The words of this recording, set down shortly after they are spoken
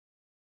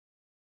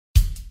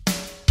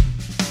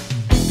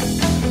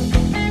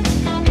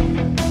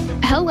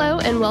Hello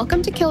and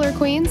welcome to Killer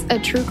Queens, a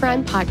true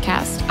crime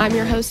podcast. I'm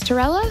your host,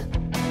 Torella.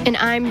 And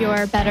I'm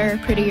your better,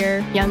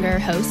 prettier, younger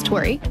host,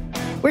 Tori.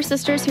 We're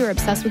sisters who are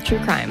obsessed with true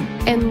crime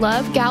and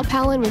love gal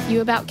palin with you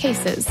about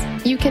cases.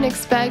 You can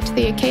expect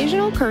the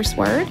occasional curse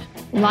word,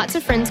 lots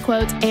of Friends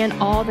quotes, and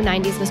all the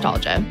 90s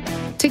nostalgia.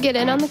 To get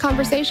in on the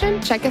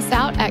conversation, check us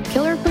out at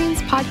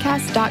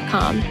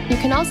killerqueenspodcast.com. You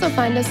can also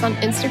find us on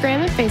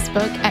Instagram and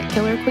Facebook at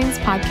Killer Queens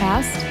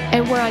Podcast,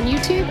 and we're on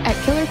YouTube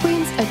at Killer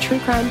Queens, a true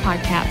crime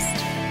podcast.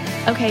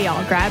 Okay,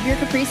 y'all, grab your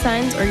Capri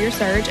Suns or your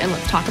Surge, and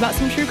let's talk about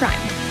some true crime.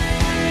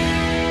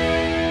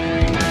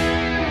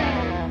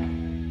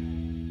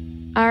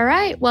 All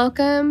right,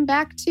 welcome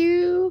back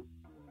to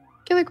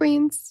Killer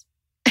Queens.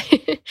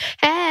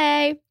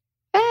 Hey.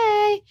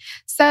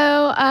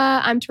 So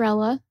I'm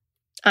Torella.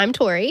 I'm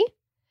Tori.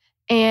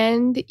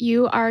 And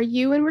you are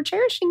you, and we're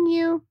cherishing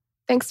you.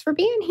 Thanks for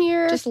being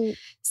here. Just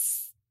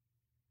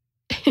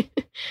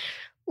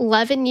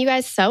loving you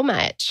guys so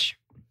much.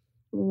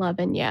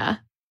 Loving ya.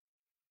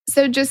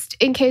 So just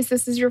in case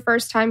this is your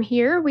first time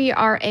here, we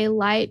are a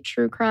light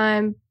true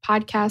crime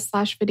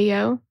podcast /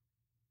 video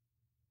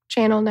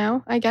channel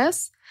now, I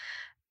guess.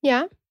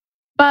 Yeah.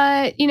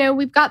 But,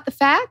 we've got the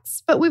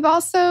facts, but we've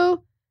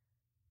also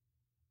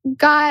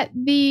got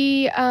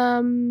the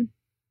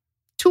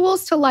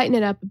tools to lighten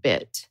it up a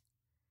bit.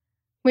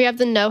 We have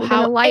the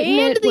know-how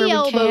and the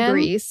elbow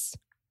grease.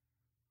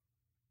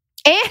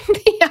 And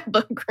the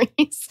elbow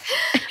grease.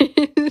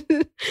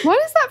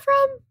 What is that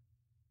from?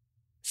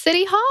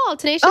 City Hall,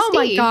 Tenacious D. Oh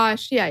my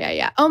gosh.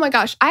 Yeah. Oh my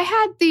gosh. I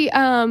had the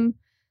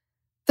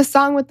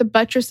song with the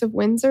Buttress of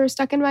Windsor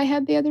stuck in my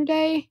head the other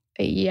day.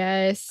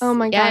 Yes. Oh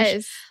my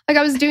gosh. Like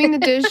I was doing the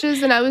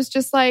dishes and I was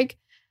just like,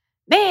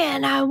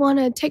 man, I want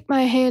to take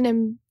my hand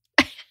and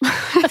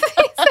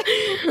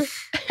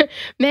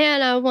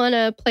man, I want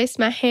to place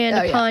my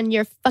hand upon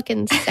your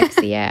fucking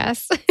sexy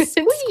ass.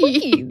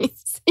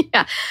 Squeeze.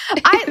 Yeah.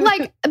 I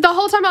like the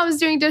whole time I was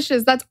doing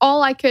dishes, that's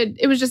all I could.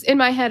 It was just in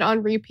my head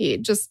on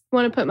repeat. Just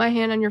want to put my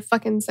hand on your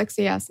fucking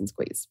sexy ass and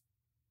squeeze.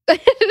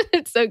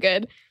 It's so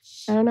good.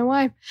 I don't know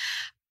why.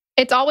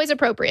 It's always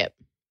appropriate.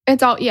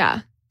 It's all,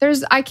 yeah.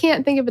 I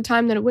can't think of a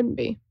time that it wouldn't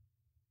be.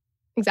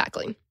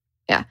 Exactly.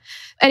 Yeah.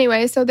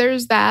 Anyway, so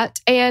there's that.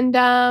 And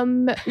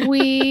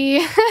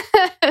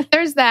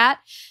there's that.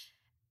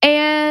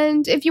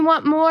 And if you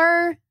want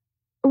more,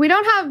 we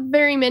don't have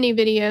very many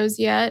videos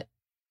yet.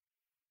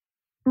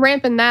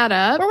 Ramping that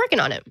up. We're working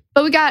on it.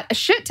 But we got a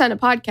shit ton of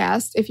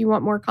podcasts if you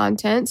want more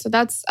content. So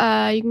that's,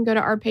 you can go to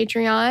our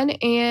Patreon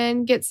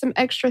and get some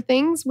extra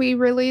things. We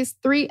release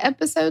 3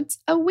 episodes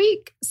a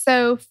week.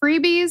 So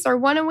freebies are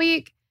 1 a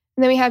week.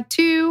 And then we have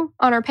 2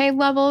 on our paid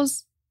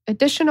levels,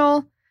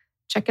 additional.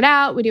 Check it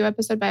out. We do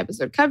episode by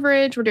episode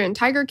coverage. We're doing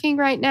Tiger King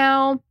right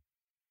now.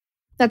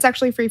 That's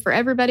actually free for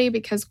everybody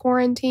because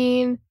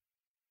quarantine,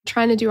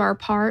 trying to do our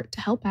part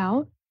to help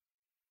out.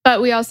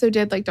 But we also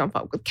did Don't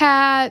Fuck with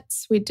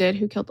Cats. We did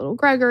Who Killed Little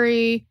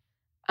Gregory.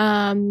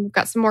 We've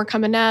got some more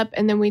coming up.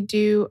 And then we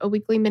do a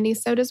weekly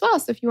mini-sode as well.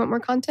 So if you want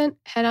more content,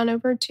 head on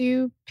over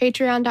to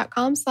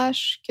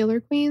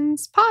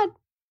patreon.com/killerqueenspod.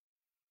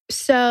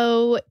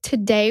 So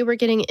today we're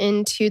getting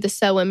into the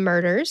Soham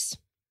murders.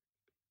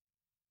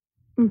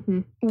 Mm-hmm.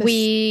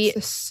 The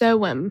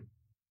Soham.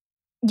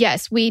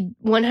 Yes, we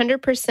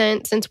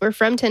 100%, since we're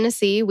from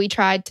Tennessee, we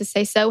tried to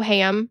say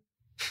Soham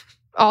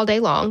all day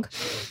long.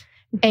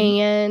 Mm-hmm.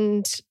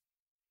 And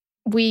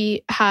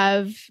we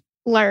have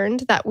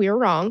learned that we were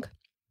wrong.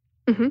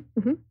 Mm-hmm.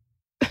 Mm-hmm.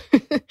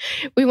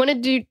 We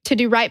wanted to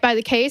do right by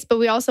the case, but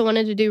we also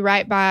wanted to do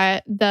right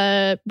by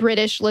the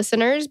British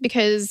listeners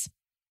because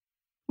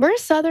we're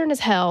Southern as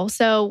hell.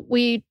 So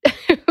we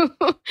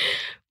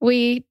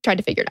we tried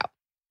to figure it out.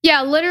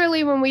 Yeah,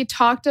 literally when we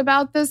talked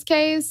about this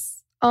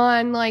case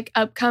on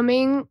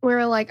upcoming, we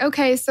were like,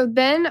 okay, so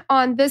then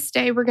on this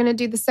day, we're going to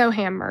do the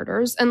Soham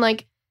murders. And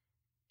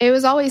it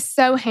was always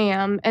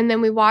Soham. And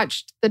then we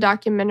watched the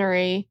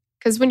documentary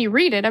because when you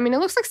read it, it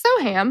looks like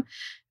Soham.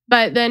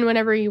 But then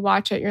whenever you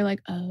watch it, you're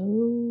like,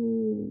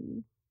 oh,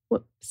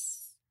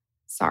 whoops.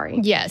 Sorry.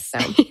 Yes. So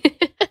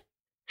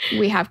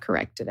we have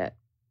corrected it.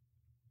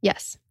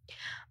 Yes.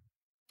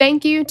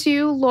 Thank you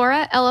to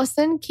Laura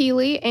Ellison,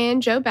 Keeley,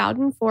 and Joe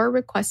Bowden for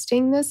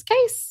requesting this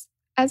case,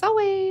 as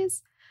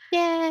always.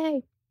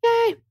 Yay.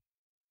 Yay.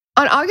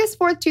 On August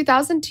 4th,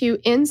 2002,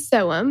 in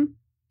Soham,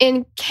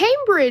 in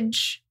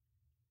Cambridge,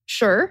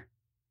 sure.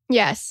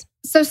 Yes.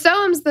 So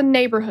Soham's the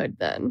neighborhood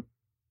then.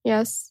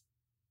 Yes.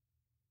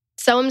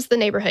 Soham's the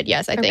neighborhood,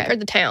 yes, I think, or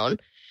the town.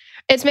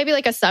 It's maybe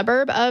a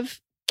suburb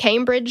of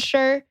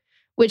Cambridgeshire,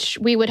 which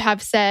we would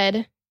have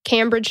said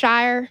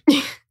Cambridgeshire.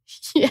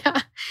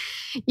 Yeah.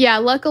 Yeah,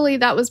 luckily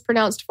that was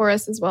pronounced for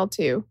us as well,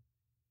 too.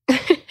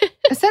 I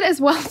said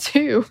as well,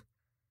 too.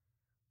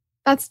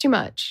 That's too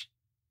much.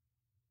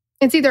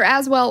 It's either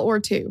as well or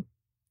too.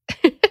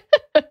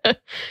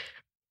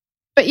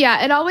 But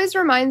yeah, it always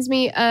reminds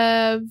me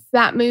of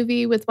that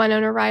movie with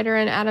Winona Ryder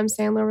and Adam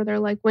Sandler where they're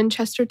like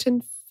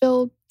Winchesterton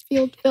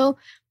Fieldville.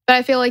 But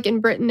I feel like in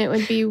Britain it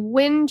would be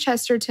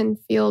Winchesterton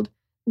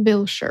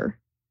Fieldvilleshire.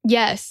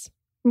 Yes.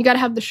 You got to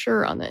have the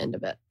sure on the end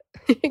of it.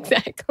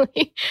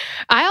 Exactly.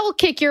 I'll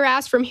kick your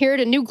ass from here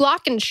to New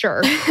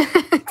Glockenshire.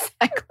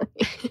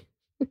 Exactly.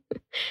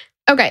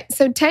 Okay,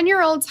 so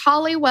 10-year-olds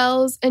Holly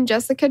Wells and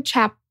Jessica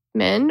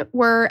Chapman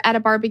were at a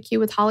barbecue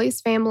with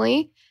Holly's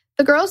family.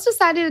 The girls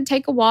decided to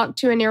take a walk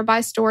to a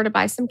nearby store to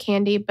buy some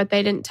candy, but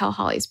they didn't tell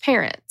Holly's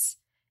parents.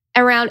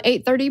 Around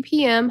 8:30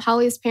 p.m.,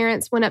 Holly's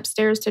parents went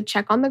upstairs to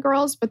check on the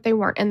girls, but they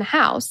weren't in the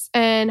house,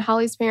 and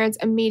Holly's parents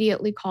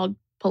immediately called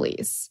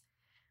police.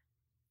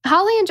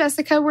 Holly and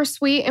Jessica were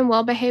sweet and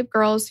well-behaved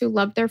girls who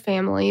loved their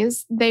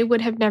families. They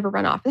would have never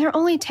run off. And they're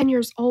only 10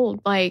 years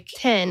old.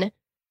 10.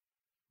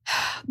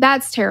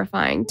 That's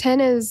terrifying. 10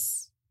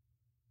 is,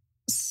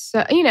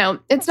 so,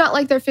 it's not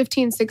like they're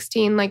 15,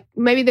 16. Like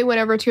maybe they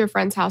went over to a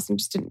friend's house and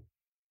just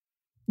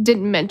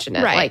didn't mention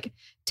it. Right. Like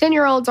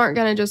 10-year-olds aren't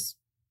going to just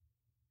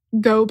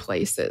go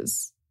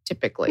places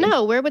typically.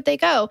 No, where would they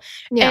go?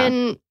 Yeah.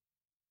 And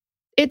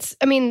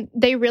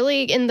they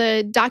really, in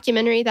the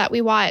documentary that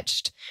we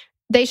watched,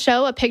 they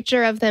show a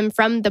picture of them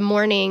from the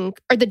morning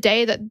or the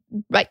day that,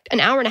 like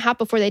an hour and a half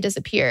before they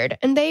disappeared.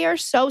 And they are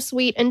so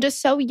sweet and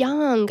just so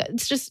young.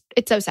 It's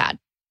so sad.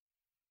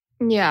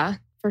 Yeah,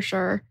 for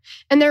sure.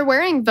 And they're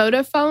wearing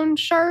Vodafone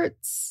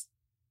shirts,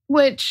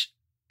 which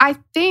I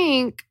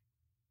think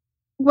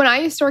when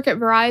I used to work at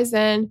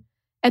Verizon,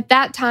 at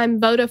that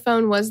time,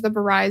 Vodafone was the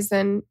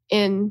Verizon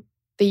in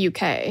the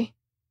UK.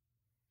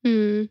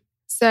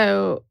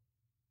 So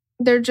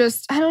they're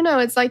just, I don't know.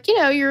 It's like,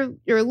 you're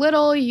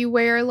little, you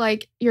wear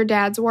like your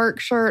dad's work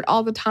shirt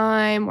all the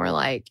time or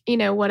like,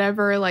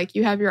 whatever, like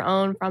you have your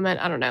own from it.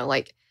 I don't know.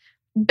 Like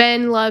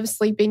Ben loves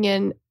sleeping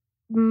in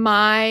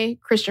my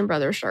Christian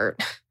brother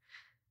shirt.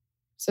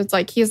 So it's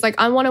like, he's like,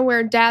 I want to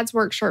wear dad's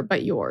work shirt,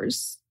 but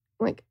yours.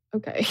 I'm like,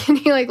 okay. And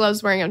he like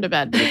loves wearing them to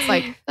bed. But it's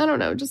like, I don't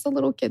know, just a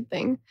little kid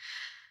thing.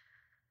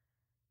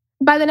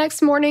 By the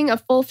next morning, a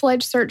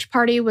full-fledged search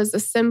party was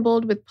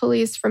assembled with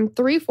police from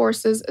 3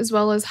 forces as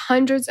well as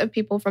hundreds of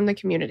people from the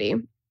community.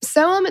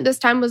 Soham at this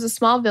time was a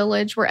small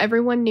village where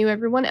everyone knew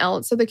everyone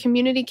else, so the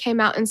community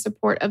came out in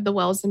support of the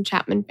Wells and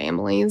Chapman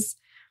families.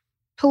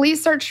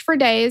 Police searched for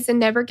days and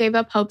never gave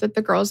up hope that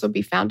the girls would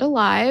be found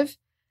alive.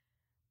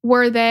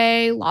 Were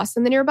they lost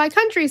in the nearby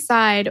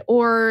countryside?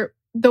 Or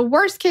the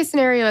worst case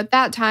scenario at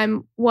that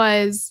time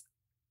was,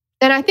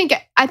 and I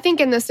think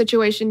in this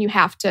situation you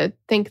have to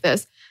think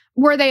this,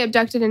 were they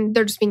abducted and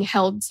they're just being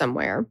held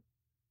somewhere?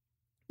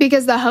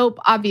 Because the hope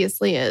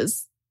obviously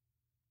is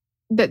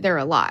that they're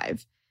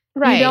alive.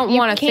 Right. You don't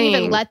want to can't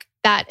even let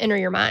that enter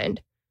your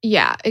mind.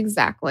 Yeah,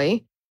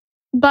 exactly.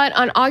 But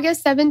on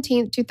August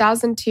 17th,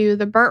 2002,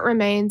 the burnt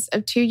remains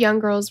of 2 young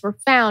girls were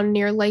found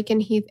near Lake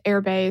and Heath Air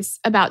Base,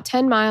 about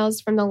 10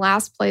 miles from the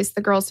last place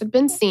the girls had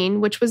been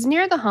seen, which was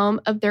near the home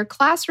of their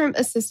classroom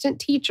assistant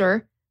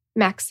teacher,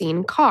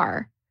 Maxine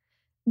Carr.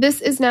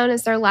 This is known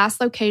as their last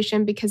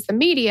location because the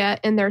media,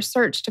 in their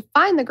search to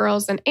find the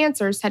girls and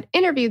answers, had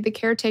interviewed the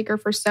caretaker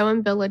for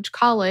Soham Village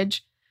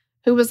College,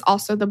 who was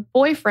also the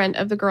boyfriend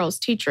of the girls'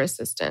 teacher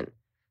assistant,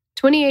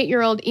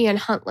 28-year-old Ian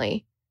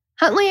Huntley.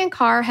 Huntley and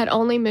Carr had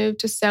only moved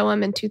to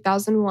Soham in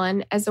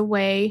 2001 as a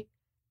way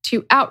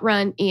to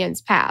outrun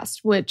Ian's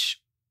past,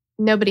 which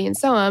nobody in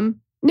Soham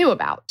knew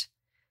about.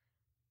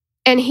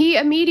 And he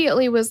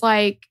immediately was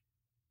like,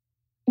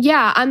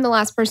 yeah, I'm the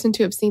last person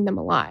to have seen them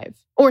alive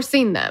or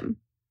seen them.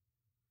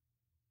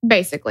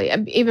 Basically,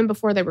 even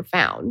before they were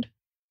found.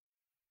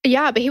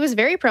 Yeah, but he was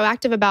very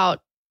proactive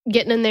about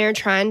getting in there,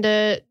 trying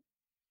to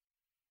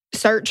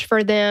search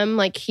for them.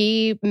 Like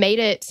he made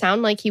it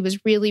sound like he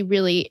was really,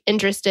 really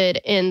interested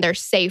in their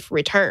safe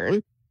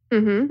return.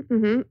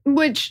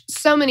 Which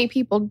so many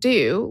people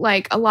do.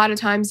 Like a lot of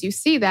times you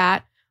see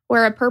that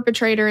where a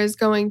perpetrator is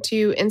going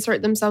to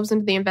insert themselves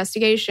into the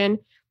investigation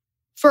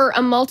for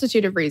a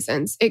multitude of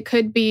reasons. It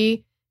could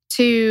be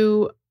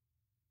to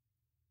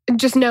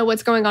just know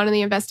what's going on in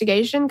the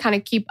investigation, kind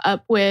of keep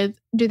up with,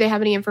 do they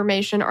have any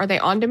information? Are they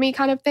on to me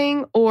kind of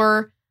thing?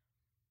 Or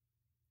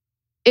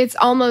it's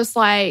almost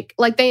like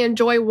they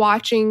enjoy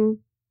watching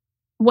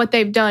what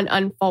they've done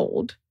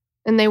unfold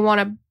and they want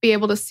to be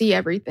able to see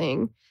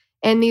everything.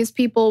 And these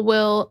people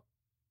will,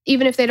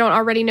 even if they don't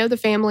already know the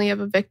family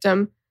of a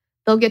victim,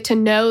 they'll get to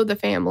know the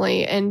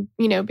family and,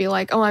 be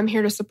like, oh, I'm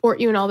here to support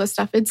you and all this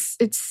stuff. It's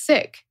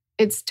sick.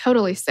 It's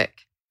totally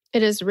sick.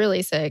 It is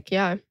really sick.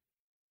 Yeah.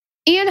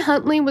 Ian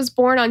Huntley was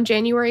born on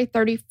January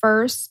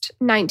 31st,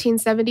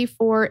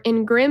 1974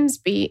 in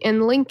Grimsby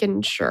in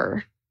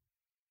Lincolnshire.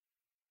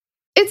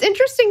 It's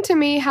interesting to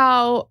me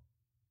how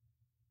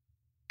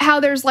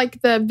there's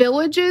like the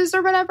villages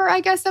or whatever,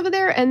 I guess, over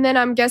there. And then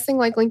I'm guessing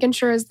like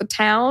Lincolnshire is the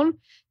town.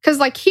 Because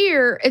like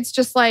here, it's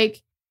just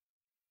like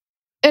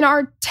in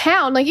our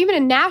town, like even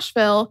in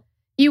Nashville,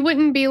 you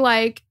wouldn't be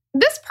like,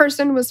 this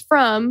person was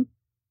from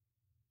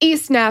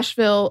East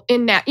Nashville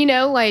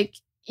like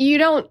you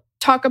don't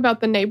talk about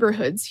the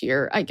neighborhoods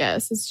here, I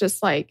guess. It's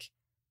just like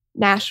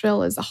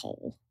Nashville as a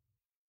whole.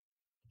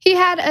 He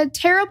had a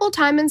terrible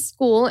time in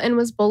school and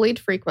was bullied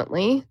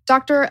frequently.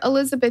 Dr.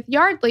 Elizabeth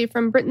Yardley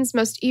from Britain's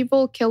Most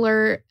Evil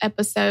Killer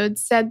episode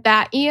said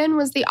that Ian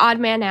was the odd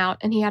man out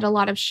and he had a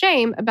lot of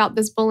shame about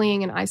this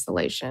bullying and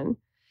isolation.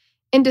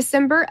 In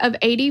December of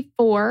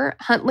 1984,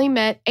 Huntley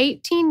met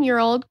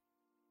 18-year-old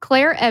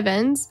Claire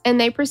Evans,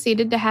 and they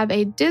proceeded to have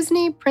a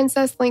Disney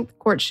princess-length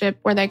courtship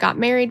where they got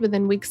married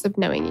within weeks of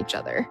knowing each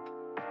other.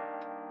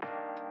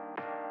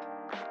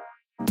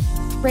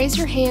 Raise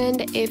your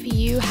hand if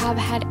you have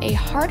had a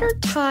harder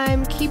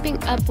time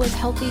keeping up with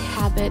healthy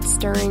habits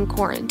during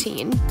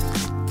quarantine.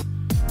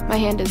 My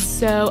hand is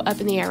so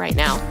up in the air right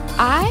now.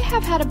 I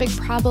have had a big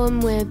problem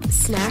with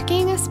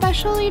snacking,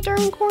 especially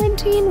during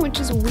quarantine,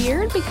 which is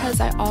weird because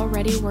I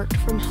already worked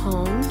from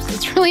home. So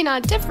it's really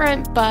not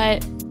different,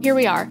 but here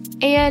we are.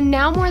 And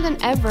now more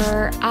than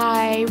ever,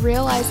 I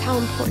realize how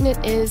important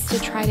it is to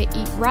try to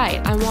eat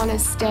right. I want to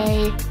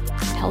stay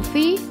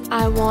healthy.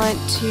 I want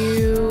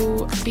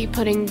to be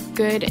putting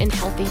good and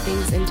healthy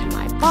things into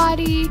my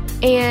body.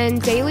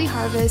 And Daily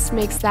Harvest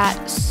makes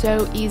that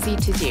so easy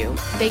to do.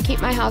 They keep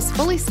my house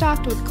fully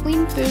stocked with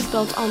clean food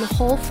built on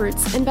whole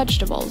fruits and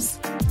vegetables.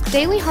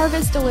 Daily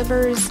Harvest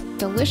delivers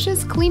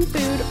delicious, clean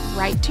food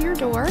right to your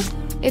door.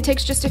 It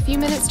takes just a few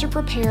minutes to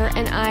prepare,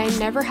 and I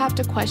never have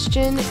to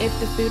question if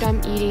the food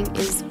I'm eating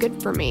is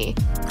good for me.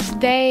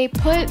 They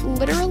put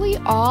literally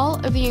all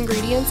of the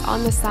ingredients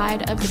on the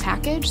side of the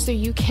package so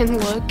you can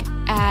look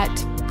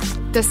at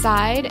the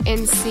side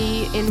and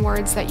see in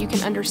words that you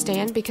can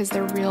understand, because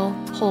they're real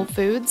whole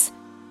foods,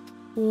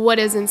 what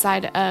is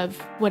inside of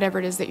whatever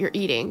it is that you're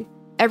eating.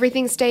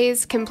 Everything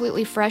stays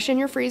completely fresh in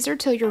your freezer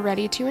till you're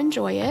ready to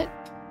enjoy it.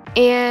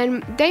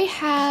 And they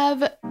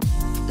have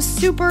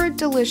super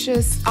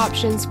delicious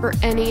options for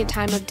any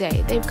time of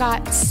day. They've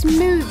got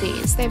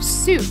smoothies, they have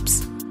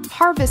soups,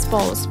 harvest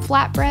bowls,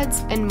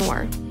 flatbreads, and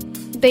more.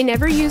 They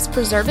never use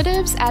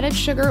preservatives, added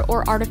sugar,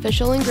 or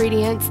artificial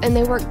ingredients, and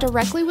they work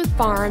directly with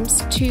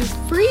farms to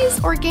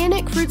freeze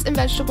organic fruits and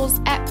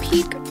vegetables at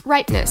peak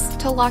ripeness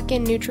to lock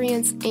in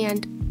nutrients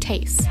and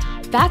taste.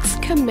 That's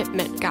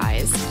commitment,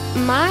 guys.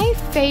 My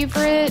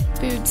favorite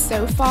food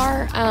so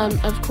far,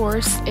 of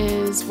course,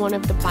 is one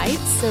of the bites.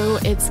 So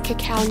it's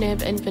cacao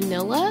nib and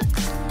vanilla.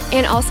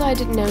 And also, I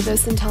didn't know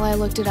this until I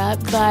looked it up,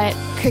 but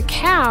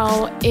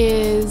cacao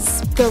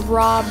is the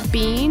raw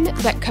bean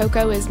that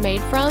cocoa is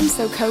made from.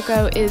 So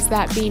cocoa is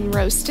that bean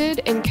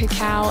roasted, and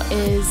cacao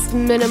is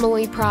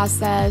minimally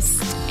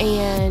processed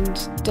and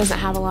doesn't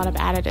have a lot of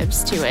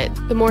additives to it.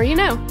 The more you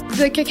know.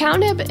 The cacao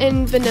nib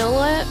and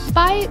vanilla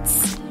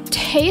bites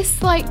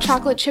tastes like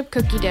chocolate chip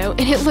cookie dough,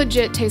 and it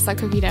legit tastes like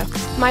cookie dough.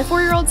 My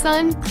 4-year-old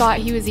son thought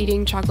he was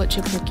eating chocolate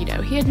chip cookie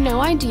dough. He had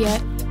no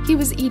idea he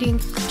was eating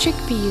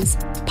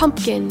chickpeas,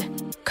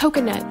 pumpkin,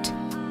 coconut.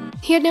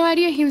 He had no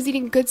idea he was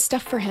eating good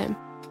stuff for him.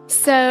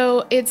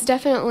 So it's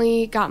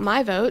definitely got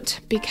my vote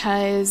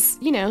because,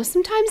 you know,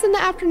 sometimes in the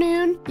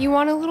afternoon you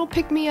want a little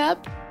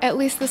pick-me-up. At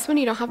least this one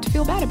you don't have to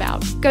feel bad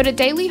about. Go to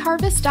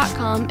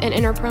dailyharvest.com and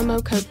enter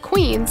promo code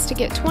QUEENS to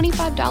get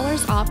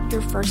 $25 off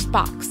your first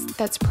box.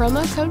 That's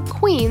promo code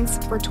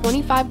QUEENS for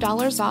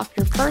 $25 off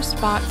your first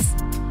box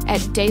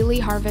at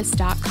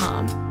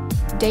dailyharvest.com.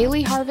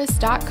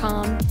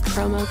 dailyharvest.com,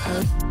 promo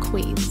code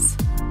QUEENS.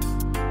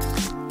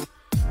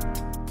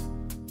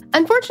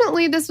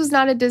 Unfortunately, this was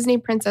not a Disney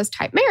princess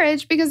type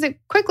marriage because it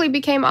quickly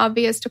became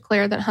obvious to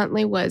Claire that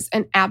Huntley was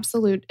an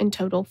absolute and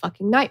total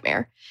fucking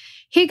nightmare.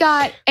 He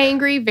got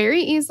angry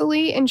very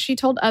easily, and she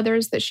told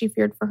others that she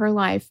feared for her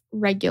life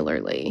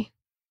regularly.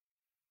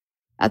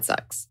 That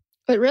sucks.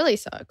 It really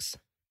sucks.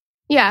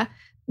 Yeah,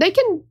 they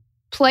can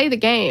play the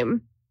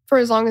game for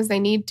as long as they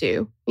need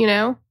to, you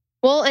know?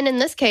 Well, and in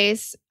this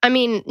case, I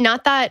mean,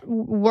 not that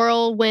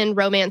whirlwind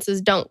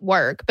romances don't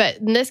work, but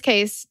in this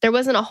case, there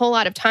wasn't a whole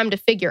lot of time to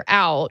figure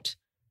out.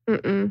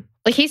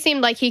 Like, he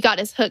seemed like he got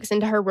his hooks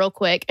into her real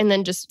quick and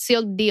then just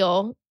sealed the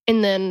deal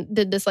and then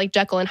did this like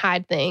Jekyll and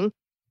Hyde thing.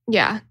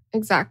 Yeah,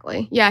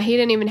 exactly. Yeah, he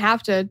didn't even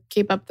have to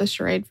keep up the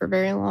charade for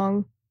very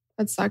long.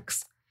 That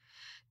sucks.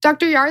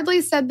 Dr.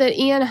 Yardley said that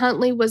Ian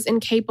Huntley was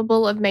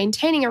incapable of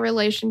maintaining a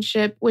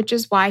relationship, which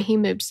is why he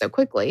moved so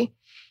quickly.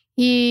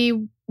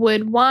 He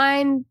would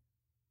whine.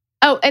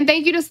 Oh, and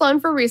thank you to Sloan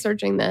for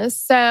researching this.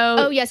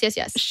 So, yes.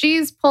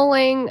 She's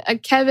pulling a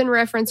Kevin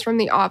reference from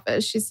The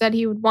Office. She said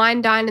he would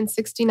wine, dine, and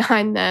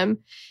 69 them,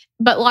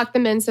 but lock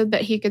them in so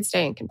that he could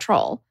stay in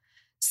control.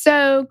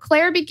 So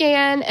Claire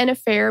began an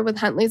affair with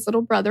Huntley's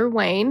little brother,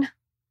 Wayne.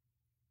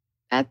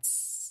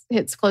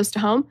 Hits close to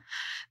home.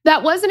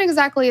 That wasn't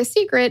exactly a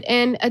secret,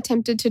 and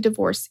attempted to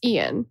divorce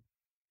Ian.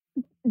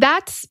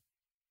 That's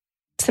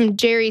some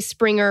Jerry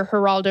Springer,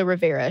 Geraldo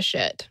Rivera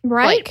shit.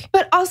 Right? Like,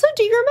 but also,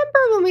 do you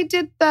remember when we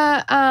did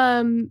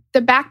the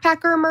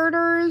backpacker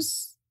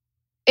murders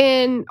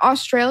in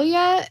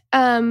Australia?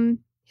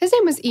 His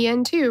name was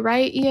Ian too,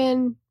 right?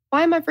 Ian,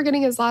 why am I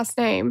forgetting his last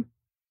name?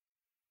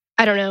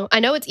 I don't know.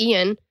 I know it's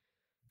Ian.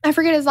 I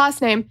forget his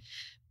last name.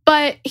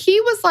 But he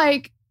was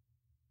like,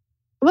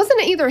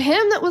 wasn't it either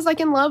him that was like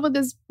in love with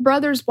his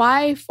brother's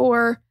wife,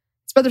 or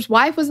his brother's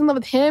wife was in love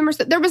with him, or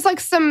there was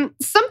like something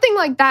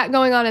like that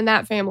going on in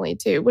that family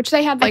too, which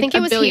they had like I think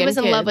he was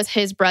in love with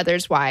his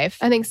brother's wife.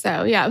 I think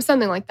so. Yeah, it was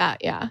something like that.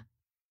 Yeah.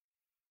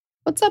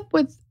 What's up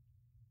with?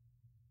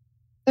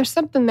 There's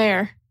something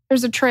there.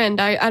 There's a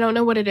trend. I don't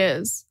know what it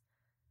is.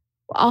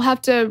 I'll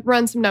have to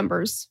run some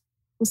numbers.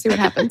 We'll see what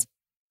happens.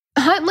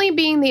 Huntley,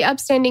 being the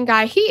upstanding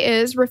guy he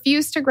is,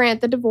 refused to grant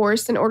the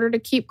divorce in order to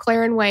keep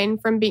Claire and Wayne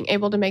from being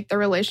able to make their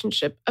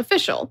relationship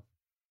official.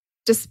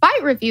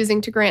 Despite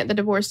refusing to grant the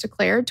divorce to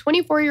Claire,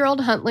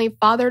 24-year-old Huntley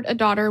fathered a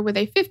daughter with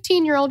a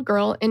 15-year-old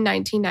girl in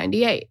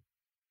 1998.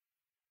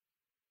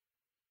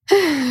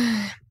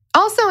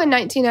 Also in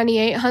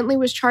 1998, Huntley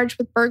was charged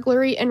with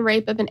burglary and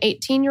rape of an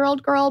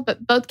 18-year-old girl,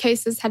 but both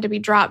cases had to be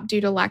dropped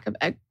due to lack of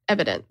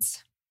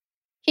evidence.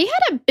 He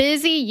had a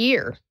busy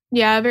year.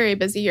 Yeah, a very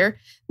busy year.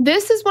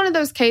 This is one of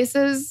those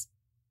cases,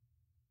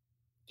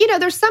 you know,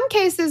 there's some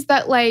cases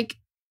that like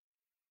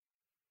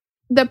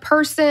the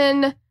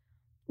person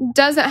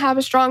doesn't have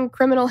a strong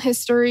criminal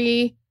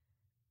history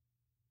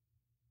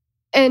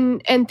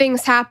and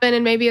things happen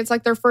and maybe it's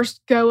like their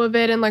first go of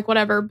it and like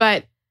whatever,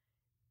 but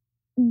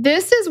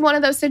this is one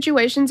of those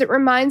situations. It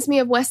reminds me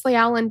of Wesley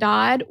Allen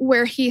Dodd,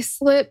 where he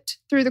slipped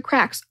through the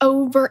cracks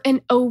over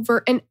and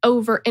over and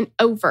over and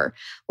over.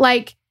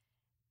 Like,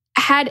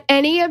 had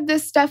any of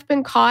this stuff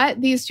been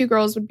caught, these two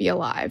girls would be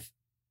alive.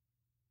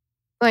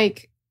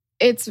 Like,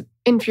 it's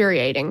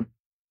infuriating.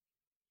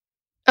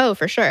 Oh,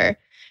 for sure.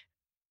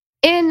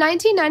 In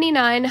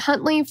 1999,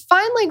 Huntley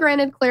finally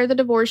granted Claire the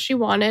divorce she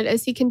wanted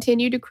as he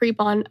continued to creep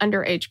on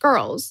underage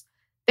girls.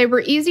 They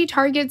were easy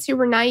targets who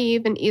were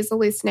naive and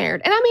easily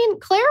snared. And I mean,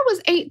 Claire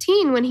was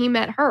 18 when he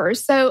met her,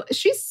 so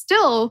she's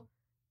still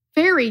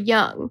very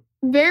young,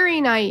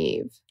 very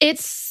naive.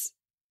 It's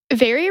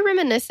very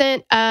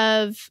reminiscent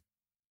of,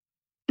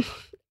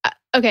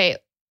 okay,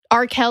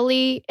 R.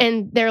 Kelly,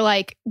 and they're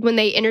like, when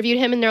they interviewed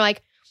him, and they're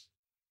like,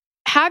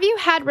 have you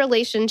had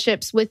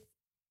relationships with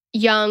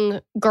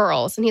young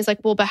girls? And he's like,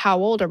 well, but how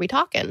old are we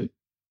talking?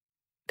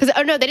 Because,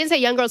 oh no, they didn't say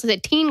young girls, they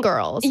said teen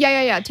girls.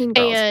 Yeah, teen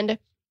girls. And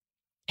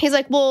he's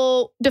like,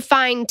 well,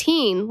 define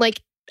teen,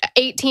 like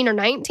 18 or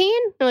 19?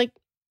 They're like,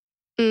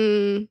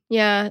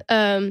 yeah.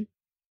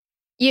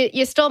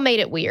 You still made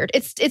it weird.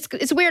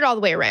 It's weird all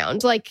the way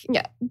around. Like,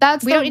 yeah,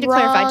 that's we don't need to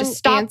clarify. Just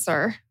stop.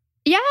 Answer.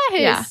 Yes.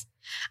 Yeah.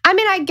 I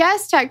mean, I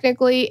guess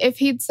technically, if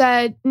he'd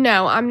said,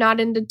 no, I'm not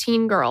into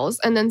teen girls,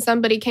 and then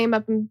somebody came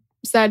up and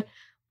said,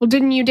 well,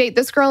 didn't you date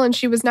this girl and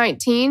she was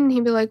 19?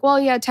 He'd be like, well,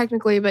 yeah,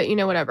 technically, but you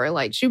know, whatever.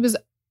 Like, she was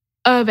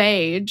of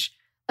age.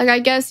 Like, I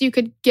guess you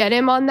could get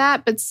him on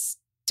that, but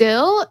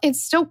still,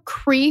 it's still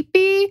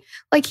creepy.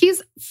 Like,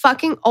 he's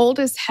fucking old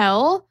as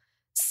hell.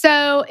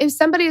 So if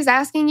somebody is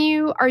asking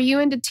you, are you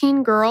into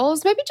teen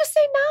girls? Maybe just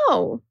say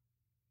no.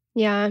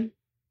 Yeah.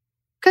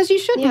 Because you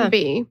shouldn't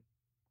be.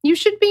 You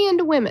should be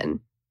into women,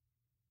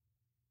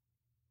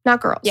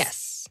 not girls.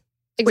 Yes,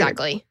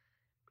 exactly. Weird.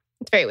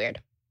 It's very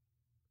weird.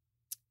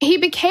 He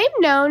became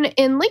known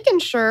in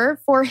Lincolnshire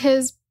for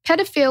his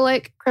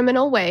pedophilic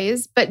criminal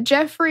ways, but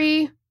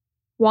Jeffrey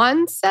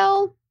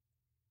Wansell,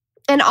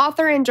 an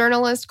author and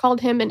journalist,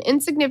 called him an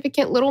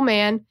insignificant little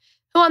man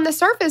who on the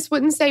surface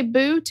wouldn't say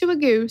boo to a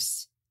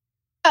goose.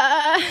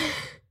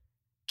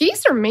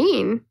 Geese are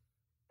mean.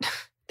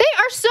 They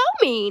are so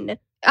mean.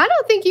 I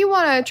don't think you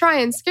want to try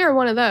and scare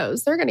one of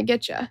those. They're going to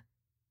get you.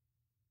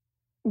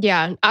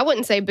 Yeah, I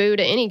wouldn't say boo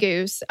to any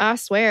goose. I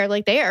swear.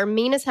 Like, they are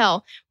mean as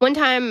hell. One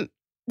time,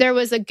 there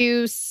was a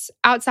goose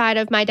outside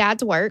of my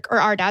dad's work,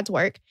 or our dad's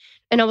work.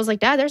 And I was like,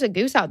 Dad, there's a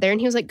goose out there.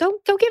 And he was like, go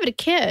give it a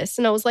kiss.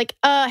 And I was like,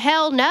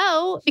 hell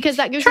no. Because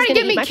that goose is going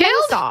to eat my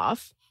face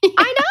off. Yeah.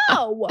 I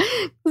know.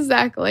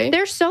 Exactly.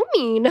 They're so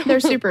mean. They're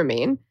super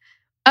mean.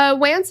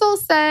 Wansell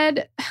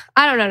said,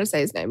 I don't know how to say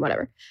his name,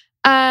 whatever.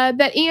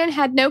 That Ian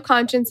had no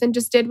conscience and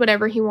just did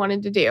whatever he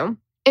wanted to do.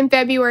 In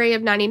February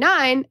of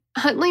 99,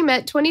 Huntley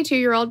met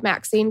 22-year-old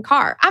Maxine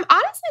Carr. I'm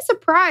honestly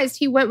surprised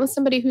he went with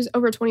somebody who's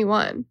over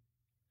 21.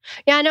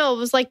 Yeah, I know. It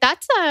was like,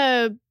 that's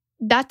a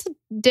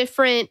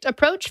different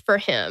approach for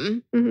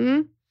him.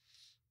 Mm-hmm.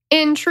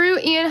 In true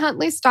Ian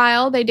Huntley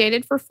style, they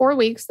dated for 4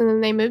 weeks and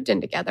then they moved in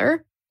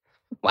together.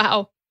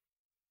 Wow.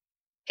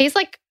 He's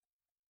like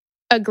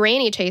a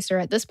granny chaser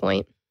at this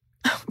point.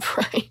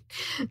 Right.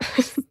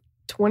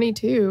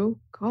 22.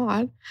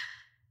 God.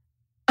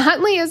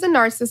 Huntley is a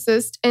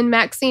narcissist, and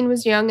Maxine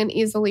was young and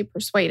easily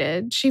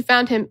persuaded. She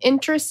found him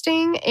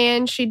interesting,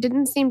 and she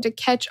didn't seem to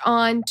catch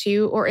on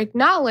to or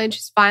acknowledge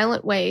his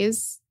violent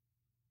ways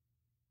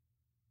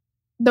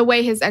the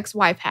way his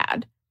ex-wife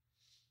had.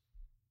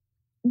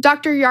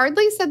 Dr.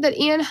 Yardley said that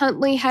Ian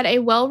Huntley had a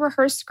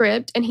well-rehearsed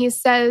script, and he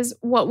says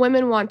what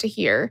women want to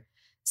hear.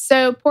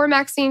 So poor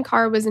Maxine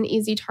Carr was an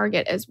easy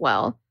target as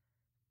well.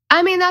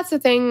 I mean, that's the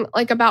thing,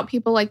 like, about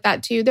people like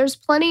that, too. There's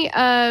plenty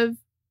of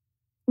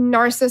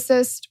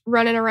narcissists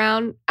running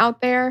around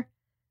out there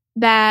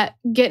that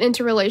get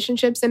into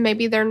relationships and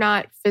maybe they're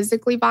not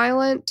physically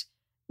violent,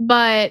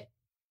 but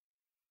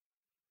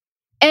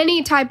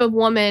any type of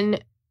woman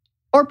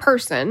or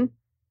person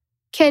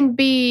can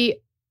be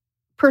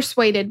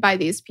persuaded by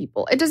these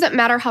people. It doesn't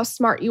matter how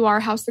smart you are,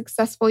 how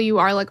successful you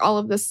are, like all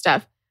of this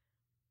stuff.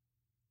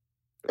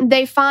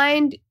 They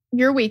find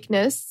your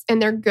weakness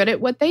and they're good at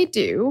what they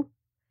do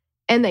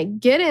and they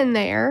get in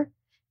there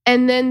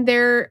and then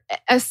they're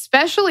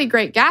especially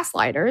great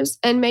gaslighters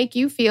and make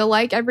you feel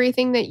like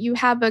everything that you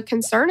have a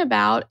concern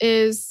about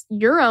is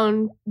your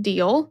own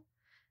deal.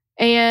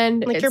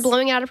 And like you're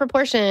blowing it out of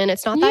proportion.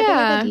 It's not that big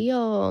of a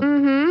deal.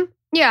 Mm-hmm.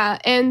 Yeah.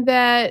 And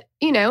that,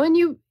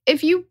 and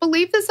if you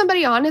believe that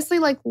somebody honestly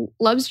like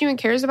loves you and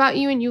cares about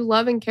you and you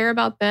love and care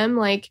about them,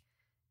 like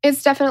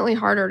it's definitely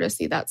harder to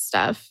see that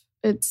stuff.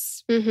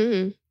 It's,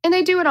 and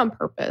they do it on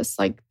purpose.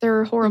 Like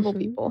they're horrible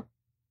people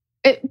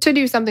to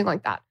do something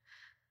like that.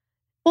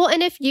 Well,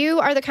 and if you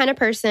are the kind of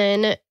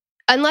person,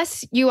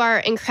 unless you are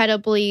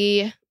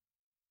incredibly,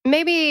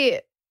 maybe,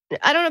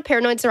 I don't know if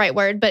paranoid's the right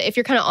word, but if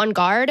you're kind of on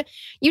guard,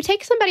 you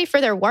take somebody for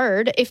their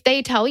word. If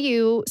they tell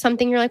you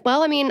something, you're like,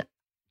 well, I mean,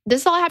 this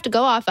is all I have to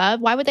go off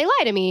of. Why would they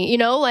lie to me?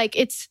 Like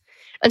it's,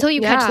 until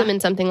you catch them in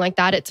something like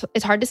that,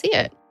 it's hard to see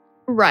it.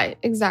 Right,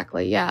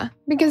 exactly, yeah.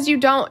 Because you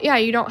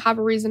don't have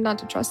a reason not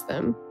to trust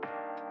them.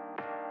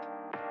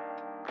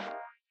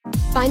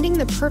 Finding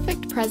the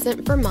perfect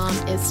present for mom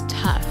is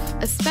tough,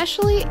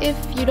 especially if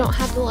you don't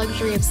have the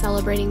luxury of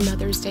celebrating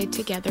Mother's Day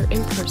together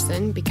in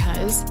person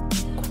because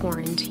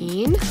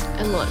quarantine.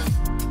 And look,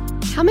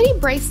 how many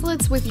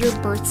bracelets with your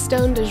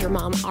birthstone does your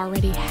mom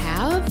already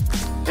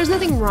have? There's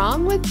nothing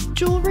wrong with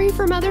jewelry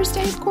for Mother's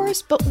Day, of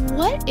course, but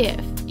what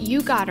if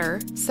you got her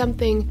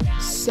something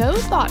so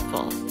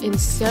thoughtful and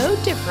so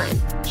different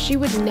she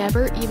would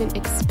never even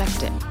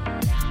expect it?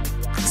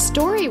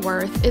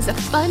 Storyworth is a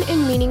fun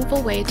and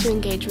meaningful way to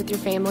engage with your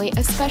family,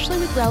 especially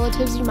with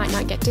relatives you might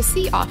not get to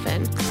see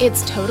often.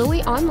 It's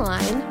totally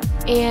online,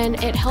 and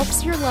it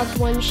helps your loved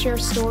ones share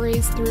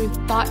stories through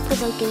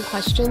thought-provoking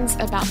questions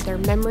about their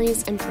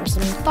memories and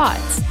personal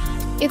thoughts.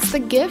 It's the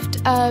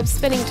gift of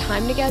spending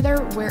time together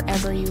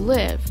wherever you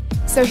live.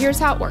 So here's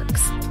how it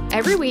works.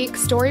 Every week,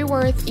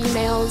 Storyworth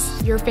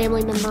emails your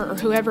family member or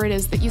whoever it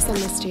is that you send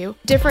this to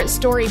different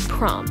story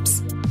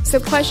prompts. So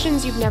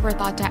questions you've never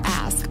thought to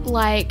ask,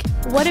 like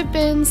what have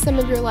been some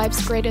of your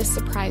life's greatest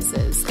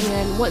surprises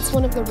and what's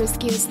one of the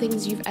riskiest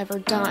things you've ever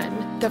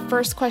done? The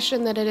first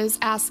question that it is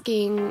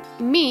asking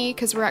me,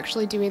 because we're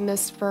actually doing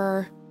this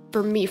for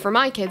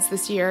my kids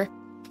this year,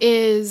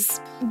 is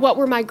what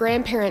were my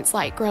grandparents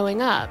like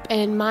growing up?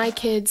 And my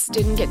kids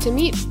didn't get to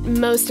meet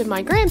most of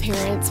my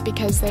grandparents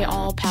because they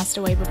all passed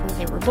away before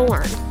they were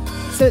born.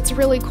 So it's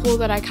really cool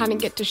that I kind of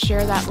get to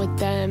share that with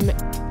them,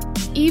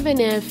 even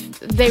if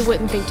they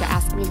wouldn't think to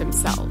ask me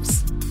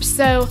themselves.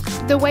 So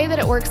the way that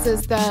it works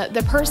is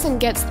the person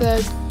gets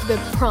the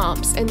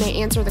prompts and they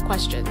answer the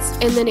questions.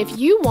 And then if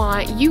you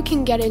want, you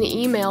can get an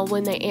email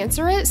when they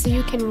answer it so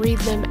you can read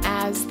them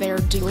as they're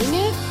doing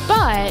it.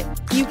 But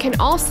you can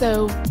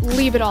also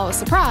leave it all a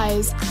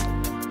surprise.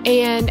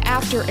 And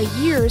after a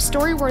year,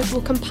 Storyworth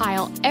will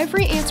compile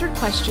every answered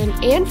question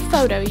and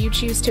photo you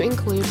choose to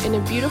include in a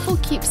beautiful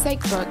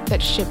keepsake book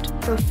that's shipped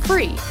for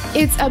free.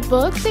 It's a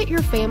book that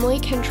your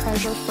family can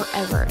treasure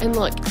forever. And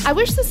look, I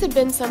wish this had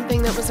been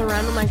something that was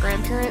around when my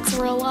grandparents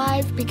were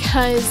alive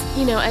because,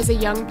 as a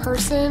young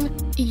person,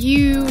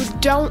 you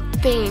don't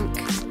think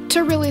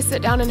to really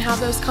sit down and have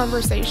those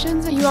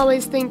conversations. You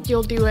always think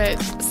you'll do it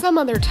some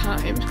other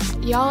time.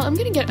 Y'all, I'm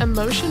gonna get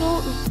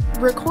emotional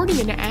recording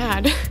an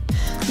ad.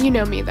 You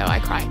know me, though, I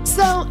cry.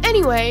 So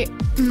anyway,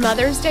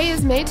 Mother's Day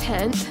is May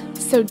 10th.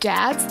 So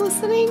dads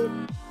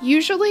listening,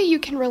 usually you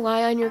can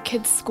rely on your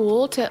kid's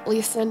school to at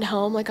least send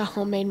home like a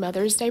homemade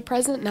Mother's Day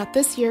present. Not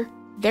this year.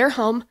 They're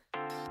home.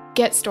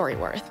 Get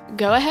Storyworth.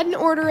 Go ahead and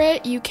order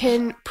it. You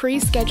can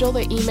pre-schedule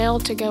the email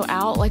to go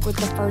out like with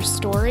the first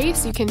story.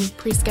 So you can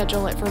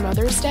pre-schedule it for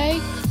Mother's Day.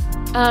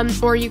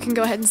 Or you can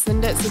go ahead and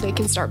send it so they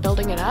can start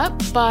building it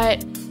up.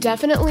 But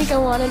definitely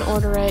go on and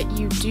order it.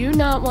 You do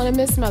not want to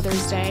miss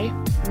Mother's Day.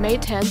 May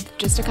 10th,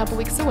 just a couple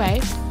weeks away.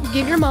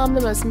 Give your mom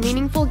the most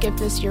meaningful gift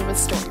this year with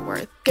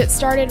Storyworth. Get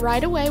started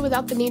right away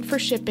without the need for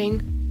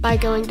shipping by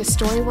going to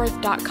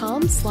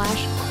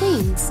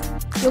storyworth.com/queens.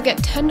 You'll get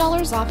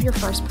 $10 off your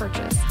first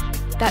purchase.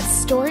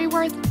 That's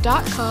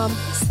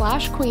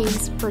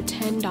storyworth.com/queens for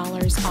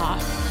 $10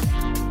 off.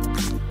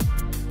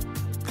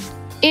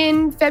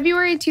 In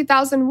February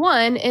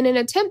 2001, in an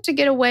attempt to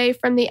get away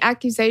from the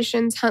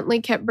accusations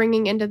Huntley kept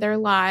bringing into their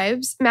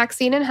lives,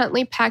 Maxine and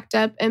Huntley packed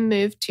up and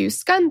moved to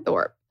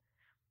Scunthorpe.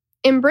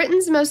 In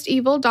Britain's Most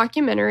Evil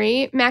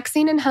documentary,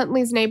 Maxine and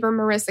Huntley's neighbor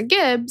Marissa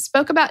Gibbs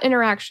spoke about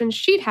interactions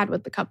she'd had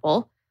with the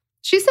couple.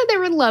 She said they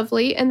were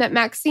lovely and that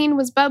Maxine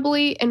was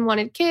bubbly and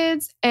wanted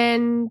kids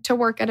and to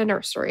work at a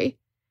nursery.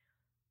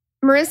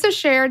 Marissa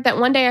shared that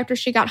one day after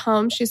she got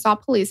home, she saw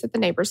police at the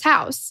neighbor's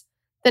house.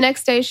 The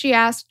next day, she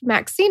asked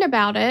Maxine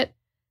about it.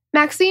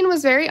 Maxine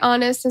was very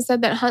honest and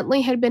said that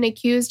Huntley had been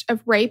accused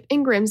of rape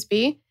in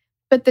Grimsby,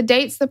 but the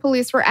dates the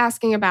police were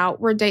asking about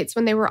were dates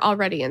when they were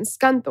already in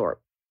Scunthorpe.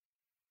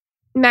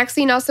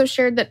 Maxine also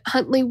shared that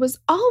Huntley was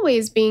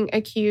always being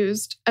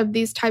accused of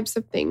these types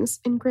of things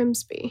in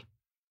Grimsby.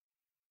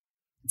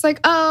 It's like,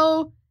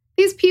 oh,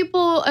 these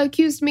people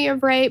accused me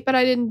of rape, but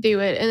I didn't do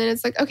it. And then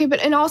it's like, okay,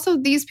 and also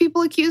these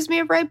people accused me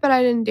of rape, but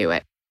I didn't do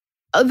it.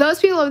 Those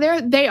people over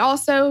there, they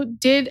also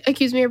did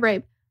accuse me of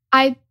rape.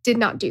 I did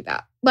not do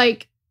that.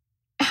 Like,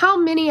 how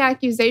many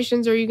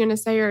accusations are you going to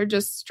say are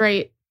just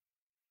straight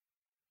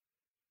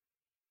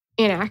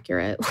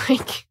inaccurate?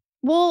 Like,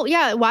 well,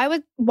 yeah,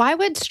 why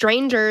would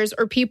strangers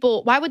or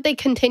people, why would they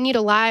continue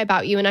to lie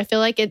about you? And I feel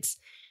like it's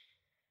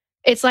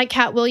like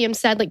Cat Williams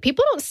said, like,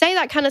 people don't say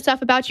that kind of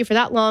stuff about you for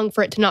that long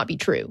for it to not be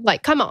true.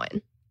 Like, come on.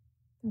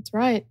 That's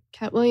right.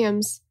 Cat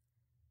Williams,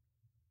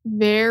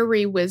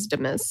 very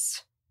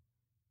wisdomous.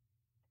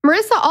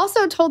 Marissa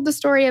also told the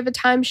story of a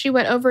time she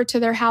went over to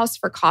their house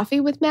for coffee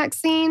with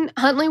Maxine.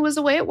 Huntley was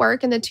away at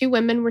work and the two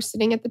women were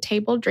sitting at the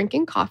table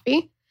drinking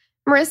coffee.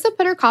 Marissa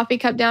put her coffee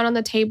cup down on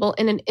the table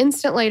and an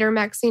instant later,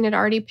 Maxine had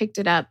already picked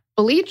it up,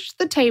 bleached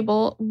the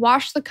table,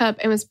 washed the cup,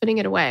 and was putting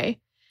it away.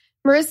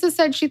 Marissa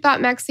said she thought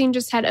Maxine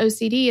just had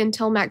OCD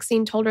until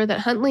Maxine told her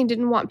that Huntley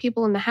didn't want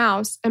people in the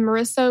house and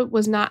Marissa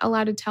was not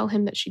allowed to tell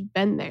him that she'd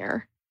been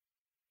there.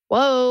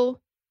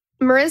 Whoa.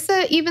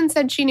 Marissa even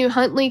said she knew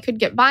Huntley could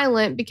get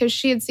violent because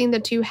she had seen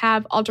the two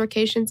have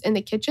altercations in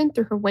the kitchen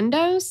through her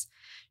windows.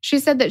 She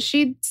said that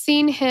she'd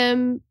seen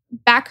him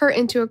back her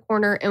into a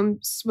corner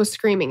and was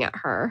screaming at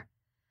her.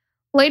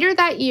 Later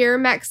that year,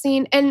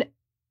 Maxine, and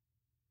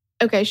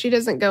okay, she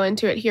doesn't go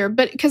into it here,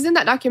 but because in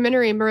that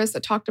documentary,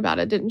 Marissa talked about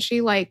it, didn't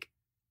she? Like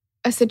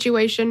a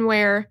situation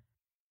where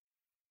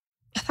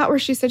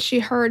she said she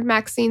heard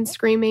Maxine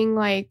screaming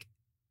like,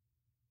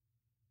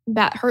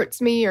 that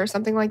hurts me or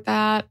something like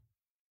that.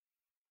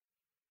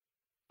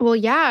 Well,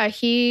 yeah,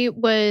 he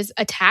was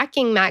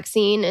attacking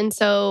Maxine. And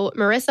so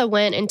Marissa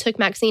went and took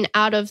Maxine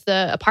out of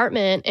the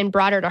apartment and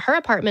brought her to her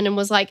apartment and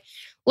was like,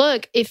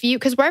 look,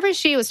 because wherever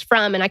she was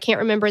from, and I can't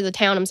remember the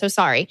town, I'm so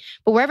sorry,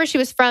 but wherever she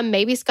was from,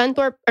 maybe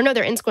Scunthorpe, or no,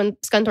 they're in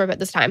Scunthorpe at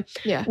this time.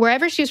 Yeah.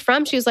 Wherever she was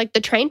from, she was like,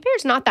 the train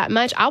fare's not that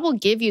much. I will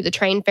give you the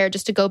train fare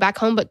just to go back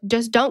home, but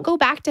just don't go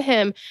back to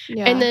him.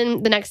 Yeah. And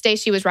then the next day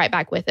she was right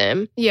back with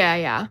him.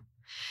 Yeah.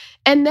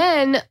 And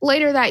then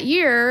later that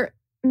year,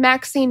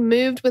 Maxine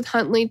moved with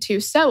Huntley to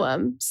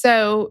Soham.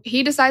 So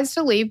he decides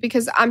to leave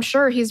because I'm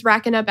sure he's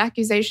racking up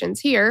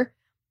accusations here.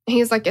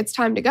 He's like, it's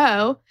time to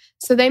go.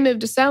 So they moved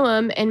to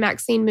Soham and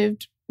Maxine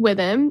moved with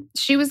him.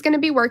 She was going to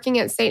be working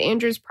at St.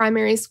 Andrew's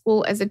Primary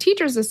School as a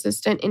teacher's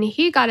assistant, and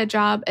he got a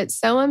job at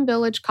Soham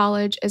Village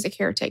College as a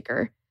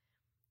caretaker.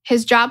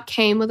 His job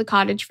came with a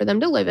cottage for them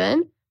to live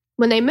in.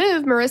 When they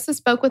moved, Marissa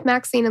spoke with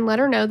Maxine and let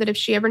her know that if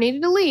she ever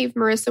needed to leave,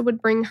 Marissa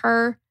would bring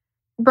her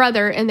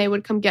brother and they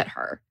would come get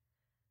her.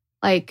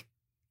 Like,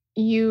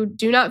 you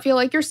do not feel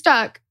like you're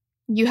stuck.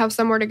 You have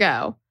somewhere to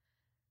go.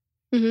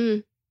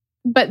 Mm-hmm.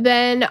 But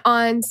then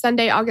on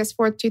Sunday, August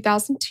 4th,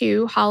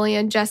 2002, Holly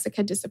and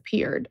Jessica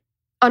disappeared.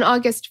 On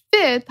August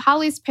 5th,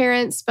 Holly's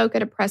parents spoke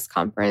at a press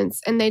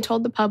conference and they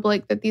told the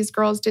public that these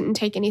girls didn't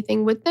take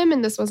anything with them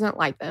and this wasn't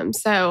like them.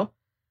 So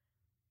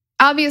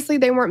obviously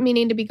they weren't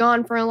meaning to be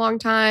gone for a long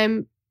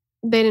time.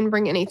 They didn't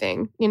bring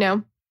anything, you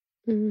know?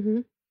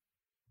 Mm-hmm.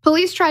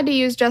 Police tried to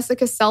use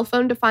Jessica's cell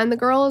phone to find the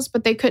girls,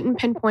 but they couldn't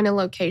pinpoint a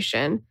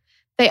location.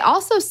 They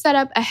also set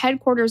up a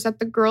headquarters at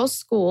the girls'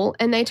 school,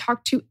 and they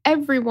talked to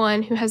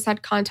everyone who has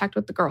had contact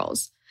with the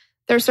girls.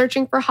 They're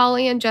searching for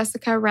Holly and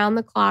Jessica around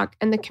the clock,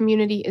 and the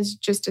community is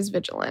just as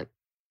vigilant.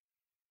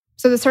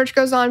 So the search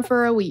goes on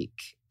for a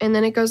week, and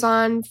then it goes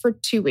on for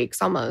 2 weeks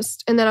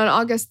almost. And then on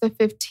August the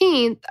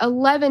 15th,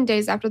 11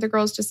 days after the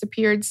girls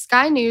disappeared,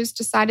 Sky News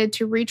decided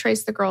to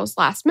retrace the girls'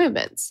 last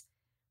movements.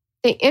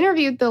 They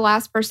interviewed the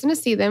last person to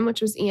see them,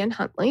 which was Ian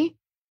Huntley.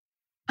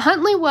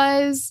 Huntley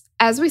was,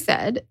 as we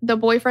said, the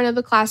boyfriend of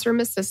the classroom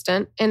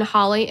assistant in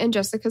Holly and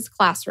Jessica's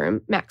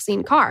classroom,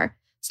 Maxine Carr.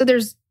 So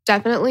there's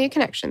definitely a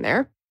connection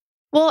there.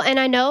 Well, and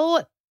I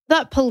know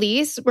that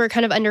police were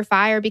kind of under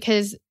fire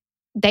because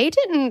they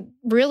didn't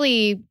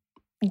really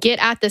get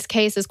at this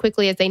case as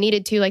quickly as they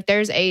needed to. Like,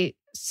 there's a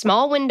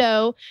small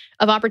window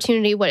of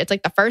opportunity, it's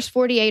like the first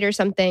 48 or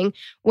something,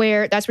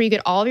 where that's where you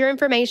get all of your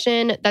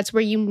information. That's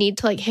where you need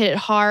to hit it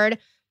hard.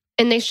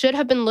 And they should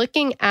have been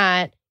looking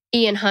at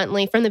Ian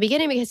Huntley from the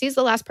beginning because he's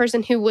the last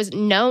person who was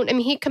known. I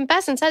mean, he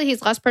confessed and said he's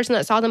the last person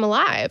that saw them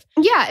alive.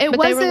 Yeah, it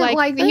wasn't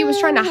like he was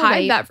trying to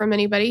hide that from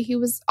anybody. He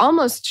was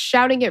almost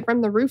shouting it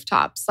from the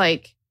rooftops,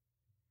 like,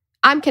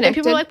 I'm connected. And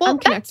people were like, well, I'm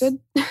connected.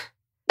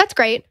 That's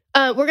great.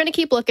 We're going to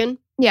keep looking.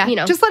 Yeah,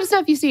 just let us know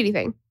if you see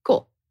anything.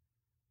 Cool.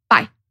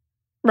 Bye.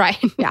 Right.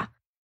 Yeah.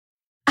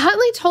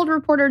 Huntley told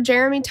reporter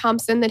Jeremy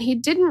Thompson that he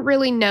didn't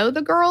really know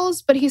the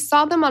girls, but he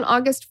saw them on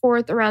August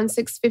 4th around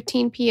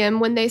 6:15 p.m.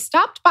 when they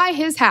stopped by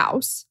his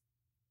house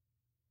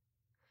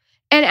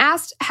and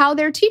asked how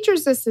their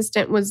teacher's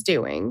assistant was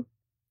doing.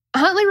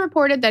 Huntley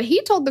reported that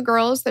he told the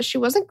girls that she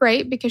wasn't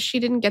great because she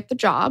didn't get the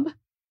job.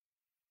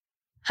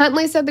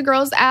 Huntley said the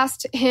girls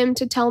asked him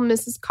to tell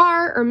Mrs.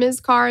 Carr or Ms.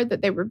 Carr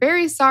that they were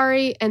very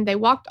sorry, and they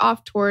walked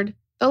off toward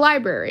the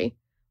library.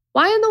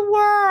 Why in the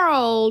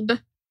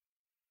world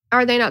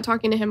are they not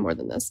talking to him more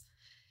than this?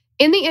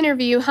 In the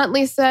interview,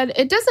 Huntley said,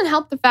 "It doesn't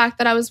help the fact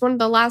that I was one of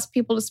the last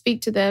people to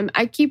speak to them.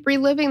 I keep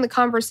reliving the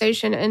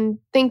conversation and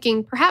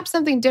thinking perhaps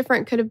something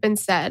different could have been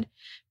said.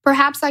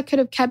 Perhaps I could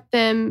have kept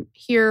them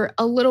here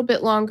a little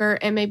bit longer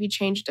and maybe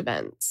changed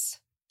events."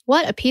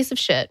 What a piece of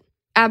shit.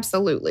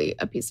 Absolutely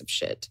a piece of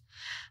shit.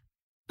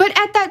 But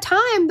at that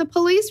time, the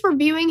police were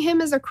viewing him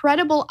as a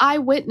credible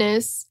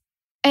eyewitness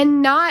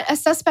and not a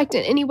suspect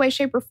in any way,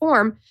 shape, or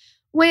form.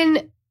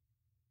 When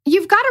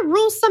you've got to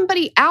rule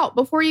somebody out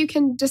before you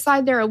can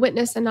decide they're a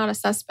witness and not a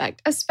suspect,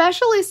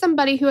 especially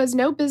somebody who has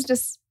no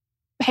business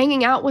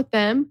hanging out with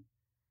them.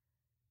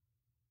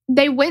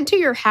 They went to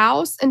your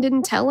house and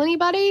didn't tell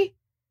anybody,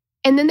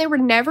 and then they were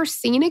never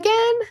seen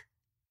again.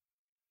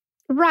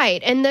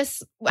 Right. And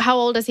this, how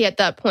old is he at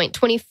that point?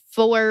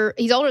 24.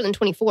 He's older than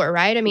 24,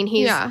 right? I mean,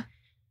 he's... Yeah.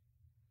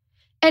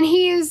 And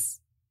he's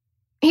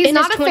in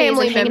not his a 20s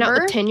family and hanging out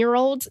member. with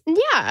 10-year-olds.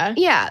 Yeah.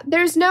 Yeah.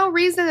 There's no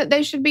reason that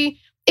they should be...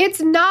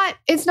 It's not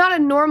a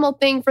normal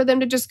thing for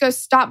them to just go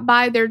stop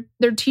by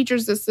their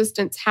teacher's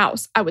assistant's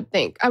house, I would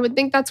think. I would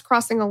think that's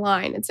crossing a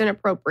line. It's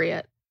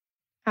inappropriate.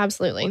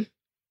 Absolutely.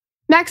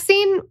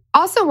 Maxine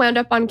also wound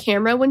up on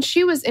camera when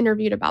she was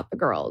interviewed about the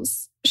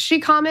girls. She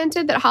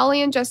commented that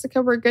Holly and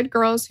Jessica were good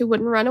girls who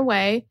wouldn't run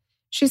away.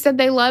 She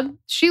said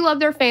she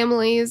loved their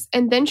families,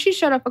 and then she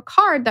showed up a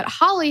card that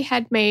Holly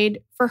had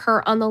made for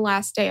her on the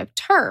last day of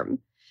term.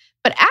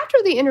 But after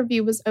the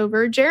interview was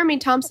over, Jeremy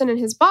Thompson and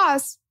his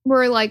boss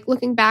were like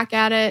looking back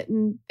at it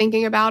and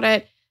thinking about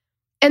it.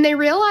 And they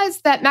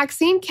realized that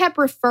Maxine kept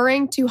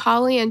referring to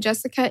Holly and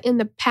Jessica in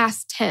the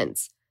past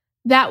tense.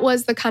 That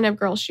was the kind of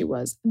girl she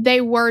was.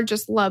 They were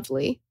just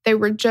lovely. They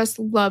were just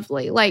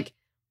lovely. Like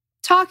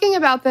talking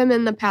about them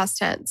in the past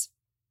tense.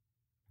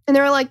 And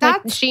they were like,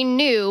 that she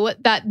knew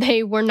that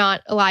they were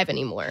not alive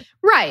anymore.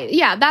 Right.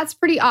 Yeah, that's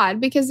pretty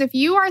odd. Because if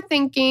you are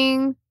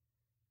thinking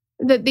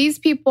that these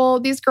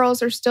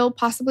girls are still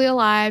possibly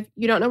alive,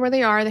 you don't know where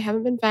they are, they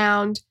haven't been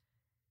found,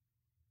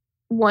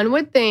 one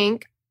would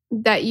think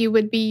that you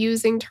would be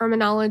using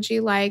terminology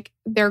like,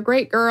 they're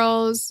great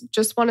girls,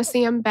 just want to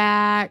see them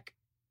back,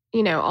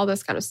 all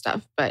this kind of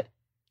stuff. But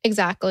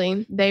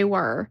exactly, they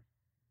were.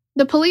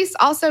 The police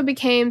also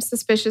became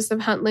suspicious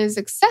of Huntley's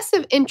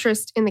excessive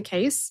interest in the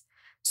case.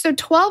 So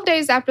 12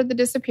 days after the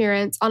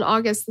disappearance, on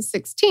August the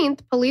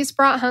 16th, police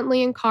brought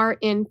Huntley and Carr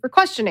in for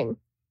questioning.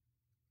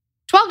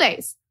 12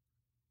 days.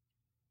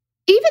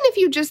 Even if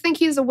you just think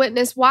he's a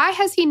witness, why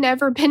has he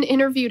never been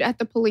interviewed at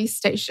the police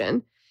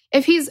station?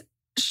 If he's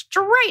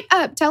straight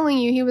up telling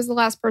you he was the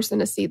last person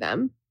to see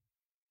them.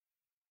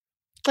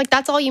 Like,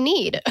 that's all you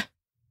need.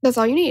 That's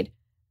all you need.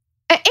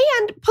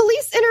 And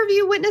police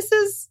interview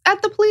witnesses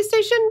at the police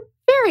station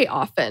very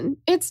often.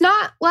 It's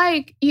not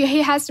like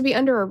he has to be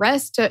under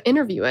arrest to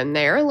interview him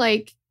there.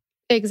 Like,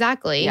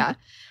 exactly. Yeah.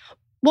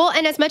 Well,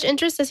 and as much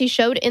interest as he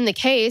showed in the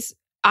case,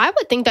 I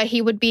would think that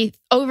he would be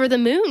over the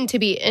moon to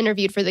be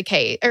interviewed for the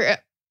case or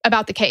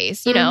about the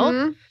case, you know?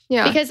 Mm-hmm.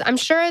 Yeah. Because I'm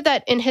sure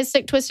that in his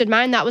sick, twisted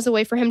mind, that was a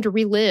way for him to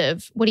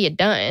relive what he had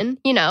done,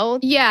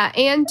 Yeah,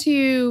 and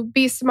to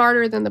be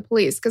smarter than the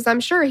police. Because I'm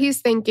sure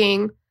he's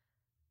thinking,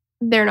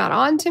 they're not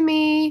on to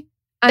me.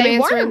 I'm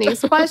answering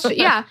these questions.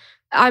 Yeah,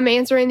 I'm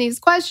answering these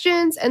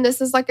questions. And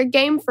this is like a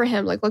game for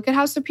him. Like, look at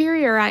how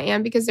superior I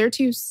am because they're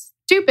too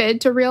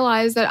stupid to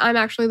realize that I'm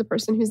actually the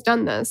person who's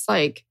done this.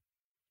 Like,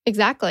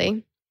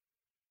 exactly.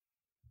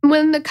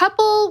 When the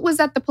couple was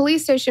at the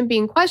police station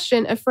being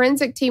questioned, a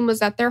forensic team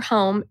was at their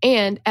home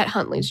and at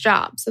Huntley's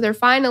job. So they're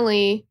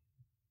finally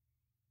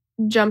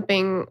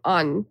jumping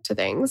on to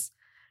things.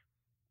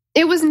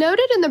 It was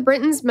noted in the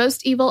Britain's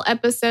Most Evil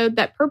episode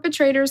that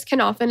perpetrators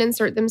can often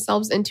insert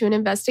themselves into an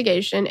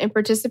investigation and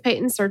participate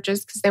in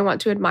searches because they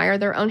want to admire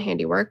their own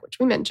handiwork, which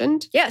we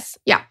mentioned. Yes.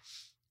 Yeah.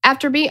 I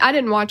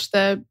didn't watch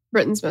the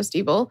Britain's Most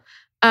Evil.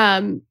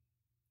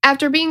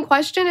 After being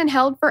questioned and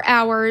held for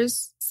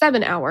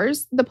 7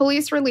 hours, the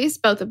police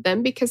released both of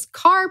them because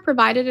Carr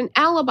provided an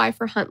alibi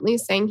for Huntley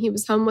saying he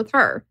was home with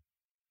her.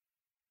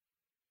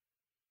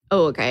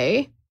 Oh,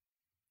 okay.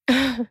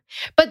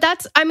 But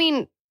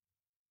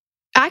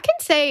I can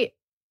say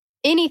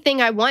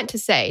anything I want to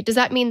say. Does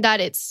that mean that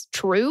it's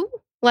true?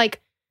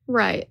 Like,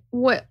 right.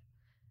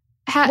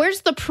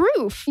 Where's the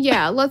proof?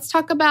 Yeah, let's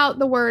talk about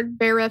the word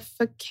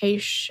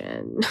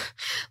verification.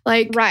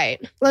 Right.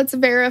 Let's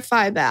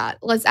verify that.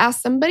 Let's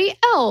ask somebody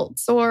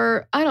else,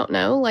 or I don't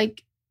know,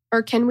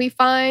 or can we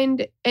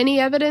find any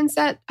evidence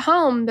at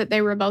home that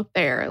they were both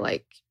there?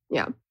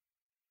 Yeah.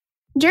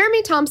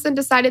 Jeremy Thompson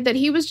decided that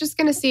he was just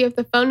going to see if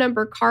the phone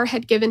number Carr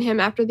had given him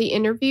after the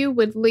interview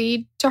would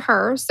lead to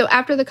her. So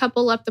after the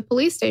couple left the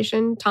police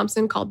station,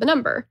 Thompson called the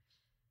number.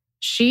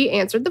 She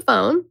answered the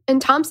phone,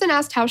 and Thompson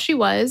asked how she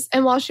was.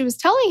 And while she was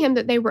telling him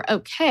that they were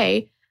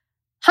okay,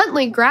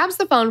 Huntley grabs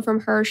the phone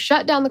from her,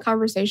 shut down the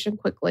conversation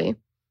quickly.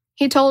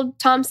 He told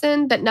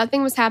Thompson that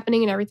nothing was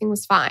happening and everything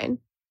was fine.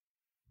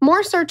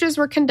 More searches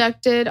were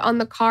conducted on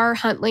the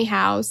Carr-Huntley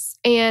house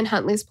and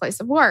Huntley's place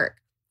of work.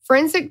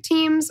 Forensic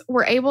teams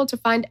were able to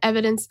find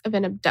evidence of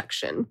an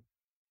abduction.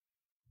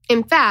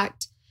 In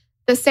fact,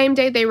 the same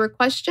day they were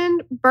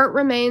questioned, burnt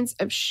remains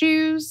of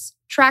shoes,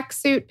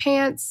 tracksuit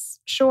pants,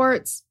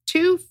 shorts,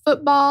 2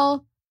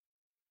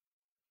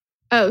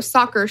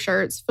 soccer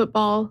shirts,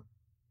 football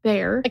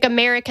there. Like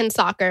American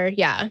soccer,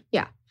 yeah.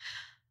 Yeah.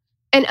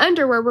 And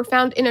underwear were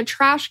found in a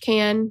trash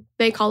can,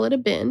 they call it a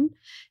bin,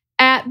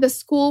 at the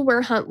school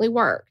where Huntley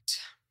worked.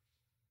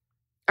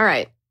 All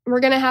right,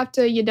 we're going to have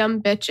to, you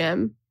dumb bitch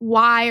him.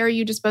 Why are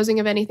you disposing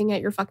of anything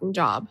at your fucking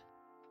job?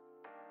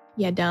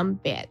 You dumb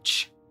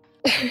bitch.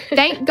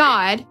 Thank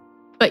God,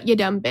 but you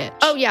dumb bitch.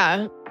 Oh,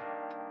 yeah.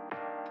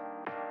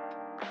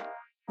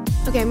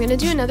 Okay, I'm going to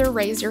do another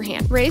raise your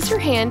hand. Raise your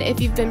hand if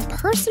you've been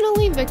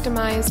personally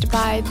victimized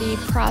by the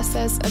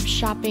process of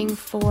shopping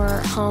for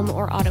home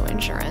or auto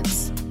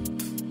insurance.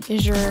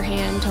 Is your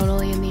hand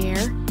totally in the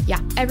air? Yeah.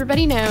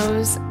 Everybody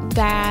knows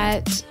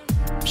that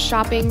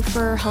shopping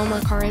for home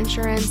or car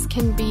insurance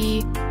can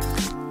be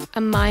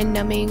a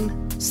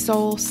mind-numbing,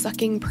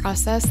 soul-sucking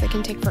process that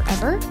can take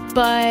forever,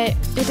 but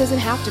it doesn't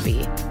have to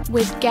be.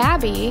 With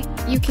Gabby,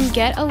 you can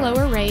get a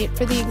lower rate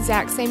for the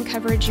exact same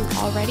coverage you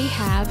already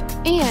have,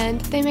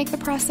 and they make the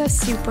process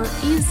super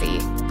easy.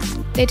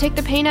 They take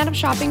the pain out of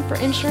shopping for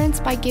insurance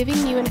by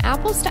giving you an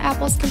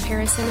apples-to-apples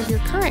comparison of your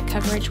current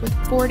coverage with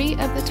 40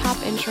 of the top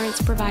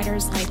insurance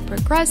providers like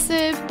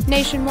Progressive,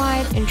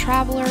 Nationwide, and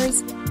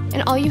Travelers.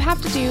 And all you have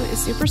to do is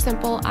super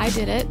simple. I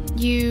did it.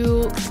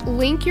 You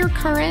link your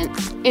current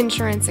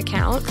insurance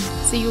account.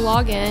 So you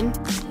log in,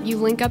 you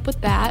link up with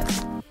that,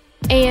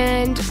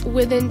 and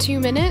within 2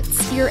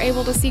 minutes, you're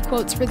able to see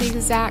quotes for the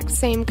exact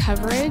same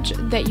coverage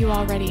that you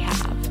already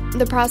have.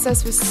 The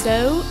process was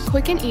so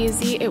quick and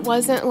easy. It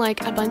wasn't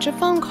like a bunch of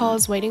phone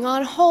calls waiting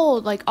on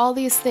hold, like all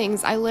these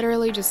things. I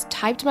literally just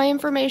typed my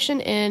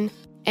information in,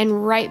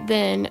 and right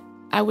then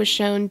I was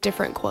shown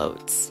different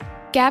quotes.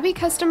 Gabby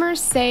customers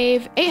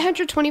save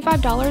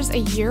 $825 a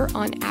year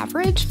on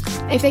average.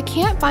 If they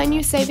can't find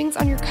you savings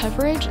on your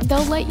coverage,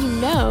 they'll let you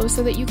know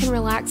so that you can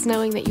relax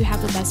knowing that you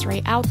have the best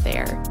rate out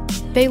there.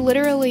 They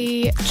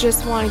literally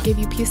just want to give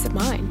you peace of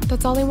mind.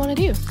 That's all they want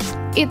to do.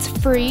 It's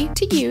free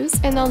to use,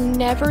 and they'll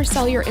never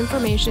sell your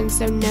information,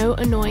 so no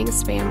annoying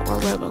spam or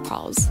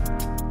robocalls.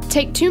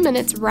 Take 2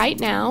 minutes right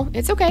now.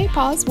 It's okay,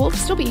 pause, we'll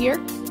still be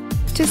here.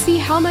 To see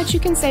how much you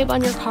can save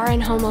on your car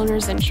and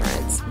homeowner's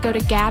insurance, go to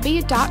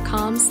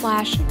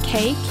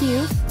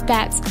Gabi.com/KQ.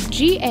 That's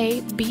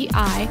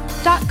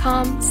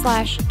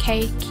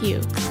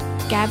GABI.com/KQ.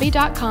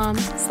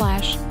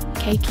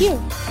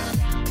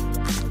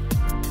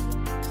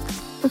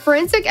 Gabi.com/KQ.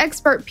 Forensic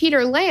expert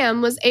Peter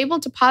Lamb was able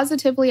to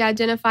positively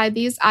identify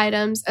these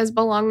items as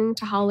belonging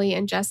to Holly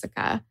and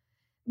Jessica.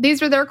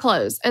 These were their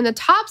clothes, and the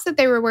tops that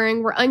they were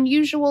wearing were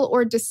unusual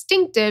or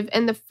distinctive,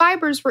 and the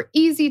fibers were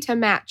easy to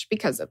match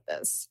because of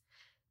this.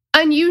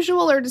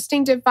 Unusual or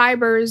distinctive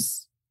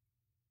fibers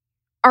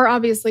are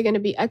obviously going to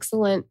be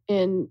excellent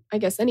in, I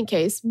guess, any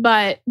case,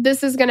 but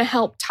this is going to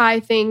help tie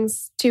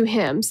things to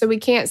him. So we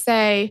can't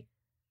say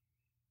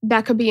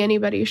that could be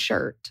anybody's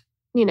shirt,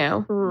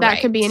 Right. That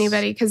could be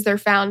anybody because they're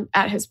found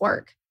at his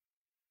work.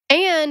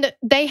 And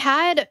they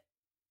had,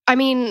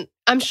 I'm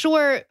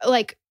sure,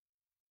 like,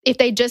 if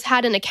they just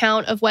had an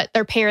account of what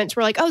their parents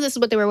were like, oh, this is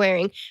what they were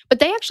wearing. But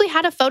they actually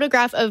had a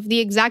photograph of the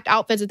exact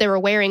outfits that they were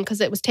wearing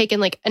because it was taken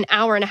like an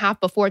hour and a half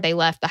before they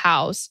left the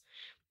house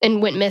and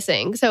went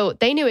missing. So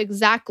they knew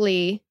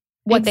exactly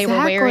what they were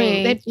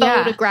wearing. They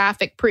had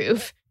photographic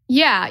proof.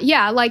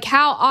 Yeah. Like,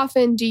 how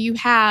often do you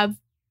have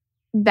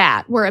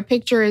that where a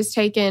picture is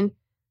taken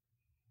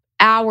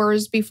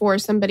hours before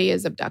somebody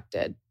is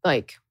abducted?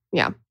 Like,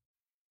 yeah.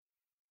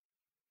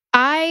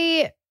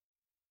 I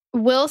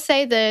will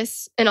say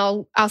this, and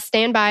I'll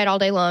stand by it all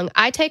day long.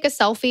 I take a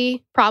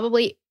selfie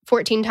probably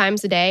 14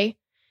 times a day,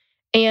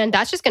 and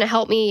that's just going to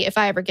help me if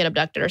I ever get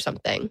abducted or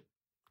something.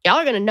 Y'all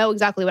are going to know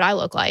exactly what I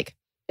look like.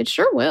 It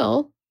sure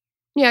will.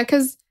 Yeah,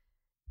 because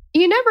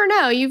you never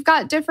know. You've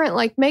got different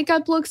like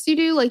makeup looks you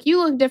do. Like, you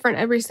look different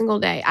every single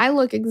day. I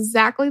look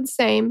exactly the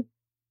same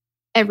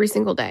every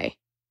single day.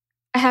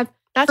 I have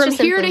from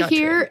here to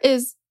here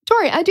is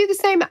Tori. I do the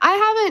same. I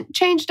haven't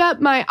changed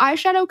up my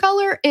eyeshadow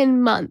color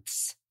in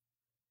months.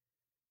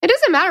 It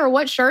doesn't matter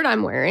what shirt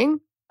I'm wearing.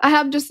 I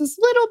have just this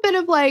little bit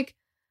of like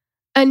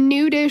a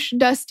nudish,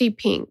 dusty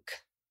pink,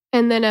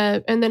 and then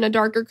a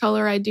darker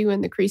color I do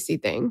in the creasy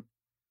thing.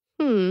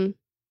 I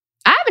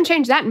haven't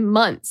changed that in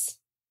months.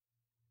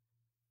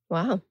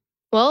 Wow.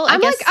 Well,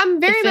 I'm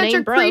very much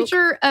a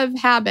creature of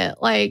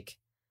habit. Like,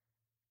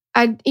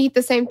 I eat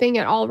the same thing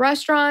at all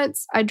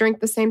restaurants. I drink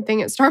the same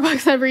thing at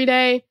Starbucks every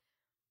day.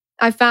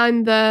 I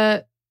find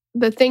the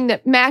thing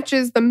that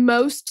matches the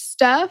most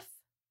stuff,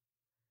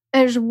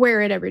 and I just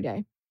wear it every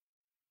day.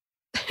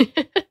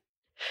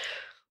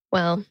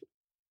 Well,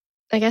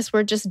 I guess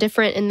we're just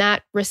different in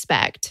that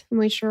respect.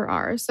 We sure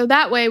are. So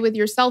that way with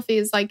your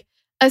selfies, like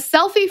a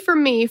selfie for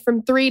me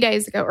from 3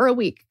 days ago or a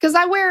week, because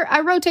I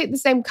rotate the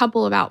same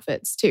couple of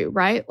outfits too,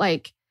 right?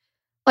 Like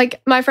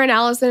my friend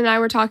Allison and I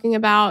were talking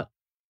about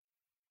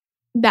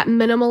that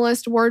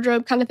minimalist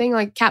wardrobe kind of thing,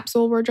 like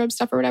capsule wardrobe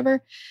stuff or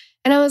whatever.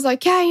 And I was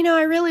like, yeah,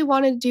 I really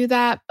wanted to do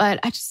that, but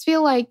I just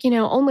feel like,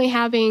 only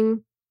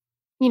having,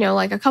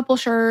 like a couple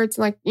shirts,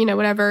 like,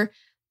 whatever,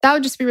 That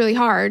would just be really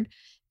hard.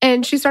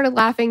 And she started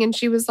laughing and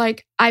she was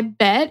like, I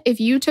bet if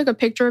you took a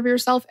picture of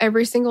yourself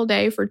every single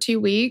day for 2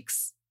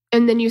 weeks,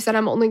 and then you said,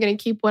 I'm only going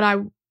to keep what I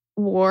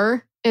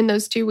wore in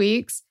those 2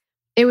 weeks,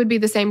 it would be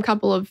the same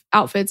couple of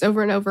outfits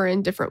over and over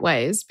in different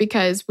ways,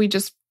 because we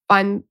just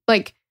find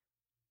like,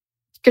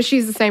 because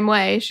she's the same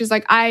way. She's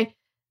like, I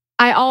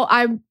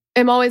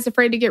am always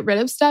afraid to get rid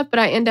of stuff, but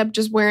I end up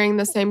just wearing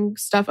the same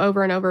stuff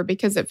over and over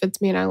because it fits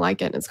me and I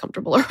like it and it's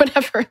comfortable or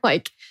whatever.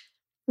 Like,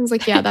 I was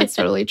like, yeah, that's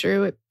totally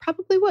true. It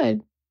probably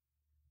would.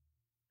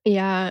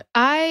 Yeah,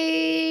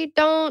 I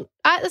don't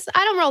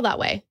roll that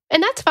way.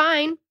 And that's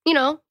fine.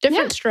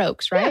 Different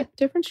strokes, right? Yeah,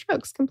 different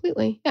strokes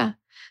completely. Yeah.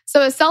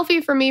 So a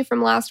selfie for me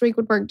from last week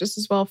would work just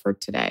as well for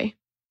today.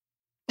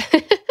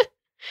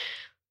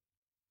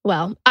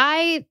 Well,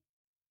 I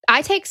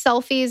take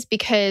selfies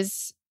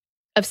because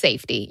of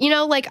safety.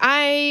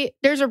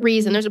 There's a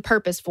reason, there's a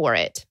purpose for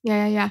it.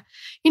 Yeah.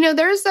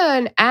 There's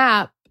an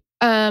app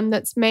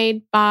that's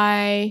made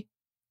by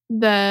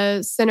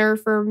the Center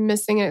for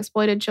Missing and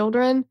Exploited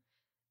Children.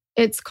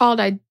 It's called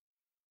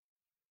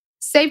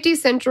Safety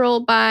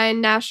Central by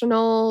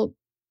National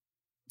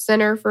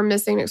Center for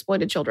Missing and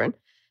Exploited Children.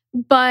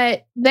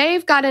 But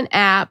they've got an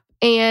app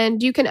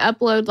and you can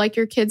upload like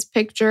your kid's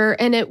picture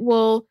and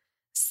it'll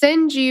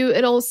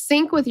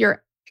sync with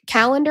your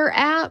calendar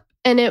app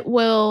and it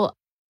will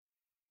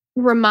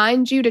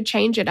remind you to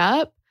change it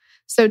up.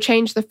 So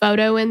change the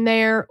photo in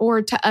there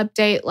or to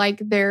update like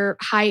their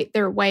height,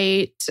 their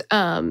weight,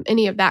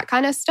 any of that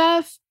kind of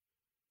stuff.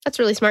 That's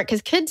really smart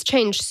because kids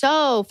change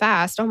so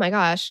fast. Oh my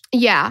gosh.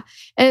 Yeah.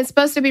 And it's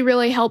supposed to be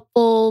really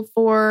helpful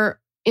for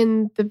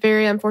in the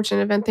very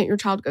unfortunate event that your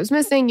child goes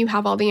missing, you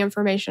have all the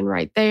information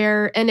right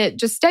there. And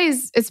it's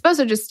supposed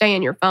to just stay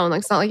in your phone. Like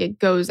it's not like it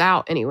goes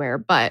out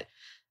anywhere,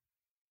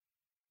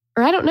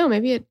 or I don't know,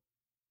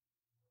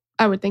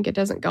 I would think it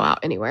doesn't go out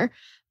anywhere.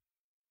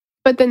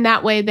 But then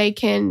that way they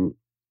can,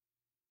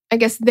 I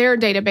guess their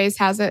database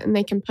has it and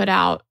they can put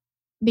out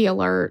the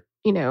alert,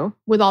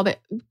 with all the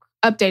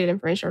updated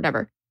information or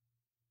whatever.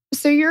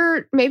 So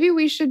you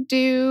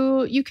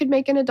could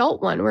make an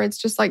adult one where it's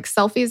just like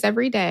selfies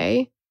every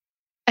day.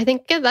 I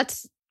think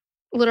that's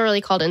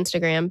literally called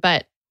Instagram,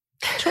 but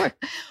sure.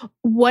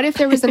 What if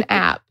there was an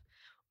app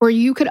where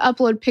you could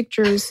upload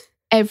pictures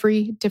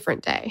every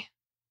different day?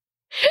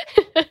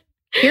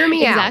 Hear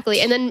me out.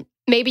 Exactly. And then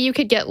maybe you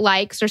could get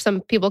likes or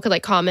some people could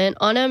like comment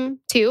on them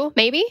too,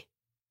 maybe?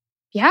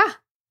 Yeah.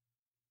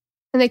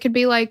 And they could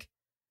be like,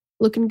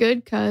 looking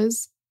good,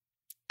 cuz,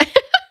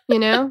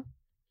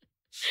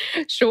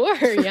 Sure,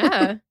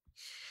 yeah.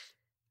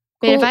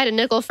 Cool. Man, if I had a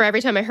nickel for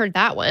every time I heard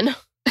that one.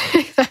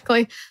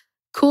 Exactly.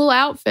 Cool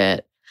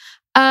outfit.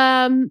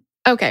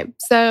 Okay,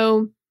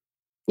 so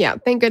yeah,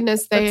 thank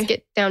goodness let's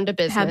get down to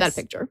business. Had that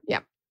picture.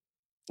 Yeah.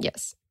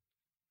 Yes.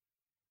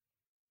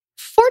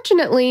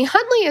 Fortunately,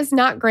 Huntley is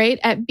not great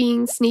at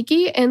being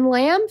sneaky, and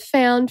Lamb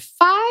found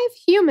 5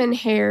 human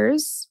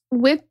hairs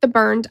with the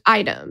burned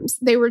items.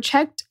 They were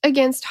checked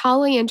against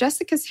Holly and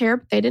Jessica's hair,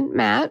 but they didn't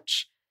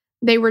match.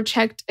 They were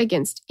checked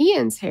against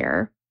Ian's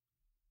hair,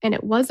 and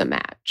it was a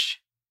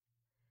match.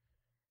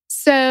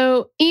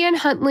 So Ian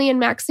Huntley and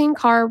Maxine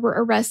Carr were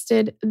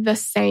arrested the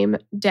same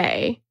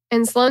day.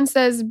 And Sloan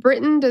says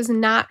Britain does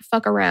not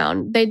fuck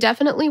around. They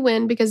definitely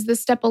win because this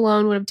step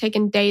alone would have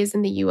taken days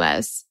in the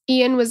U.S.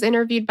 Ian was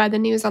interviewed by the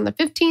news on the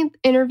 15th,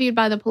 interviewed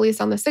by the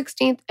police on the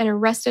 16th, and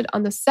arrested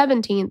on the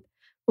 17th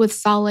with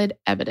solid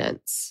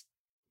evidence.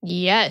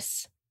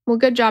 Yes. Well,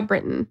 good job,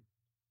 Britain.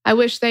 I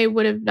wish they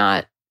would have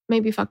not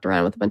maybe fucked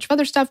around with a bunch of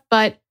other stuff,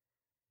 but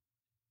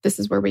this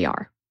is where we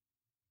are.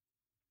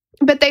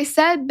 But they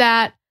said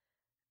that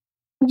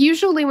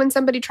usually when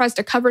somebody tries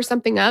to cover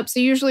something up, so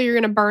usually you're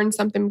going to burn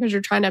something because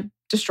you're trying to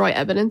destroy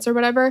evidence or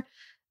whatever,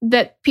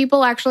 that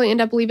people actually end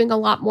up leaving a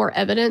lot more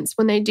evidence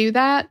when they do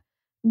that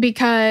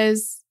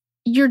because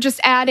you're just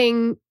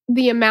adding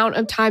the amount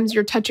of times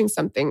you're touching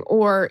something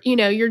or,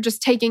 you're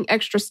just taking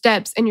extra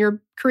steps and you're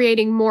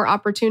creating more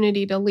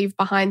opportunity to leave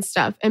behind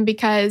stuff. And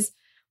because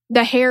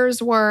the hairs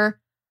were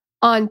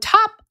on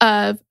top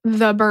of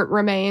the burnt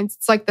remains,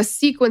 it's like the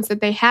sequence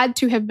that they had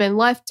to have been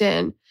left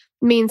in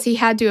means he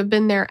had to have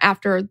been there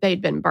after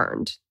they'd been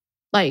burned.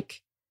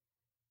 Like,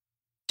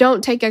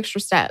 don't take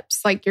extra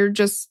steps. Like, you're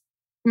just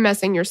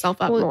messing yourself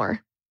up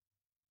more.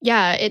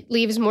 Yeah, it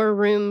leaves more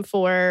room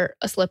for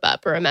a slip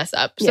up or a mess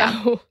up. So.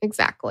 Yeah,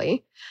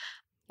 exactly.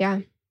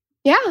 Yeah.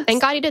 Yeah.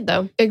 Thank God he did,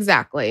 though.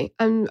 Exactly.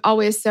 I'm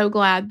always so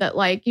glad that,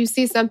 like, you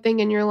see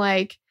something and you're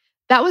like,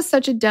 that was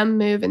such a dumb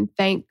move and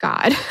thank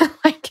God.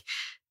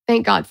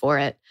 Thank God for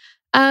it.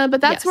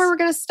 But that's where we're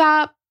going to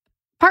stop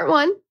part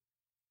 1.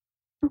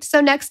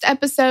 So next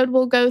episode,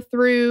 we'll go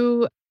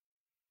through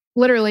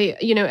literally,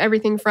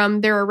 everything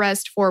from their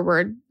arrest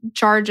forward,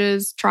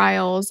 charges,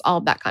 trials, all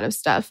of that kind of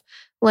stuff,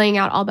 laying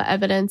out all the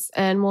evidence,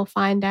 and we'll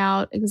find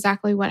out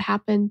exactly what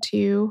happened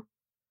to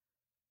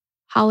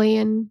Holly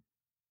and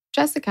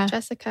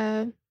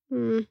Jessica.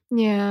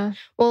 Yeah.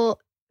 Well,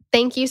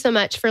 thank you so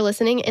much for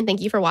listening and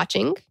thank you for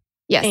watching.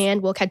 Yes.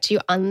 And we'll catch you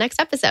on the next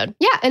episode.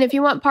 Yeah. And if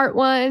you want part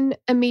 1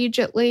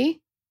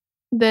 immediately,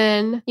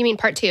 then... You mean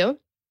part 2?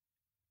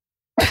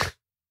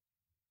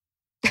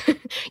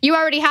 You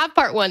already have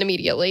part 1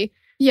 immediately.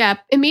 Yeah,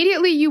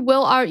 immediately you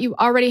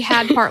already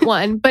had part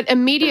 1, but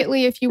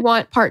immediately if you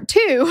want part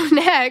 2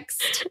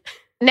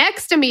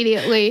 next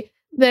immediately,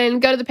 then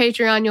go to the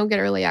Patreon. You'll get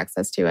early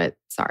access to it.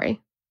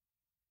 Sorry.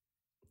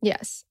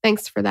 Yes.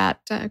 Thanks for that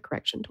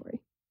correction,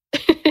 Tori.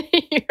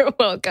 You're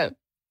welcome.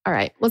 All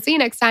right. We'll see you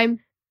next time.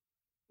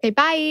 Okay,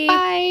 bye.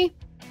 Bye.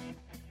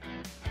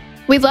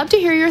 We'd love to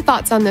hear your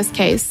thoughts on this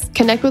case.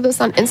 Connect with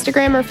us on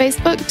Instagram or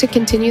Facebook to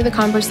continue the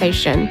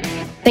conversation.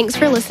 Thanks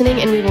for listening,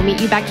 and we will meet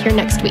you back here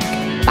next week.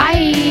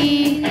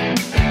 Bye.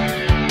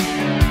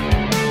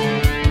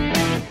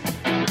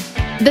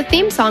 The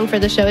theme song for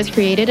the show is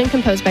created and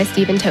composed by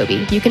Stephen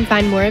Toby. You can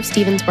find more of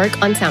Stephen's work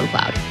on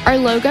SoundCloud. Our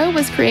logo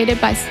was created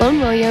by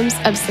Sloan Williams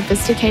of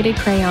Sophisticated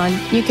Crayon.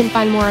 You can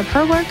find more of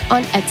her work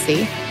on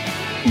Etsy.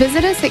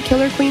 Visit us at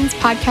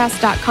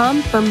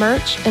killerqueenspodcast.com for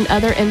merch and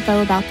other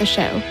info about the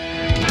show.